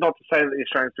this is not to say that the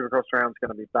Australian Supercross round is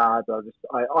going to be bad.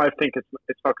 I think it's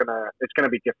going to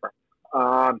be different.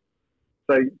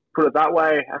 So put it that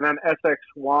way, and then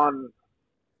SX1,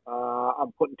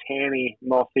 I'm putting Tanny,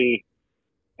 Mossy,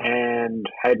 and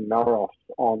Hayden Melross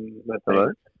on the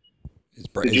thing.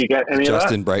 Did you get any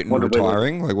Justin of that? Brayton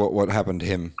retiring? Like what happened to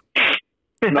him?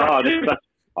 No,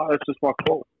 that's just my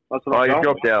fault. You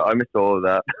dropped out. I missed all of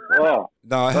that. Oh.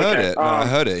 No, I heard it. I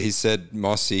heard it. He said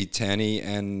Mossy, Tanny,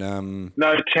 and...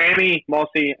 No, Tanny,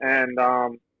 Mossy, and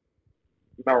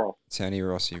Melross. Tanny,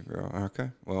 Rossi.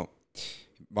 Okay, well,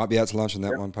 might be out to lunch on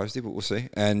that one, Posty, but we'll see.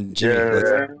 And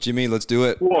Jimmy, let's do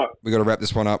it. What? We got to wrap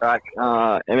this one up. Right,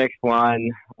 MX1,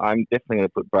 I'm definitely going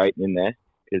to put Brayton in there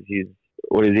because he's,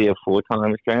 a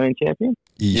 4-time Australian champion?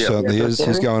 He certainly is.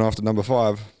 He's going after number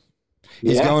 5.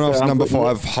 He's going after number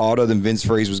 5 harder than Vince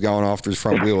Freeze was going after his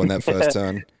front wheel in that first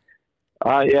turn. So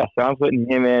I'm putting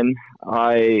him in.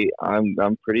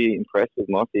 I'm pretty impressed with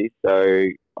Mossy, so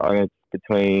I'm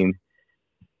between.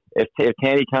 If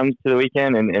Tandy comes to the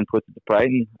weekend and puts it to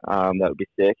Brayton, that would be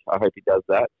sick. I hope he does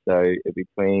that. So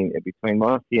between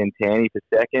Mossy and Tandy for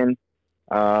second,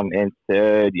 and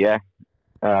third,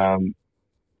 I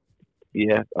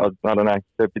don't know.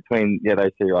 So between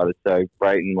those two riders, so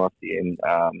Brayton, Mossy, and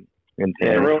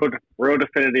Tandy. Real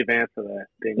definitive answer there.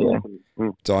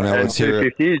 Donnell, let's hear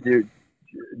it. 250s,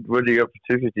 what do you got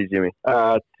for 250s, Jimmy?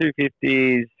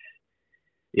 250s.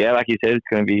 Yeah, like you said, it's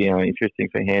going to be interesting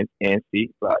for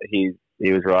Anstey, but he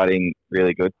was riding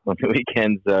really good on the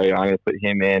weekend, so I'm going to put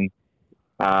him in.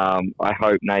 I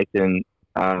hope Nathan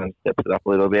steps it up a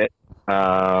little bit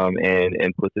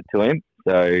and puts it to him.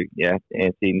 So,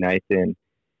 Anstey, Nathan,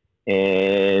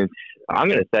 and I'm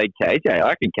going to say KJ. I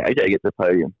reckon KJ gets the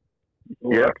podium.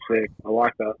 Yeah, I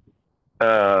like that.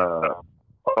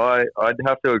 I'd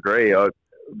have to agree.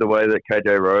 The way that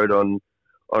KJ rode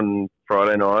on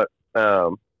Friday night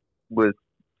was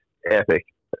epic.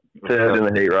 Third in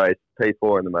the heat race,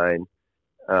 P4 in the main,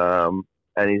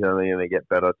 and he's only going to get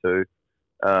better too.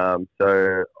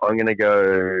 So I'm going to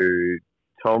go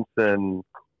Thompson,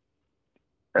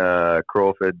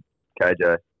 Crawford,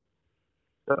 KJ.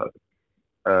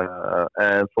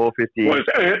 And 450. Well,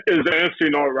 is Anstey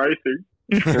not racing?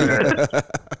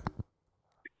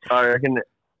 I reckon.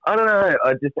 I don't know.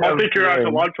 I think you're out to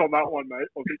lunch on that one, mate.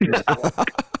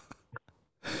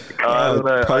 I don't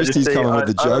know. Posty's coming with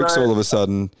the jokes all of a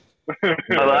sudden. I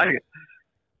like it.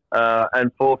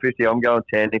 And 450, I'm going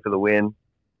Tandy for the win.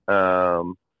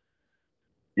 I'm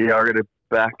going to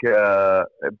back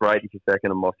Brady for second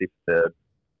and Mossy for third.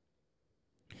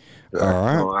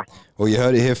 All right. Well, you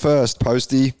heard it here first,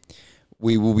 Posty.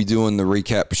 We will be doing the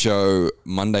recap show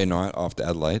Monday night after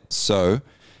Adelaide. So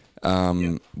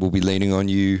we'll be leaning on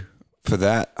you for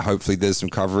that. Hopefully there's some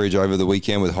coverage over the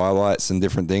weekend with highlights and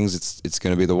different things. It's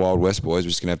going to be the Wild West, boys. We're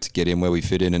just going to have to get in where we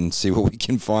fit in and see what we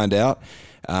can find out.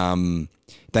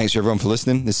 Thanks to everyone for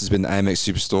listening. This has been the AMX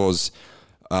Superstores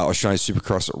Australian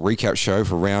Supercross recap show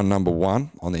for round number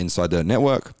 1 on the Inside Dirt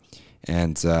Network.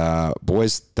 And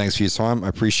boys, thanks for your time. I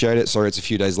appreciate it. Sorry it's a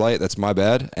few days late. That's my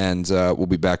bad. And we'll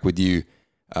be back with you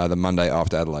the Monday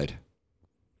after Adelaide.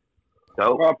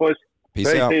 All right, boys. Peace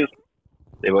out. See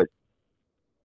you, boys.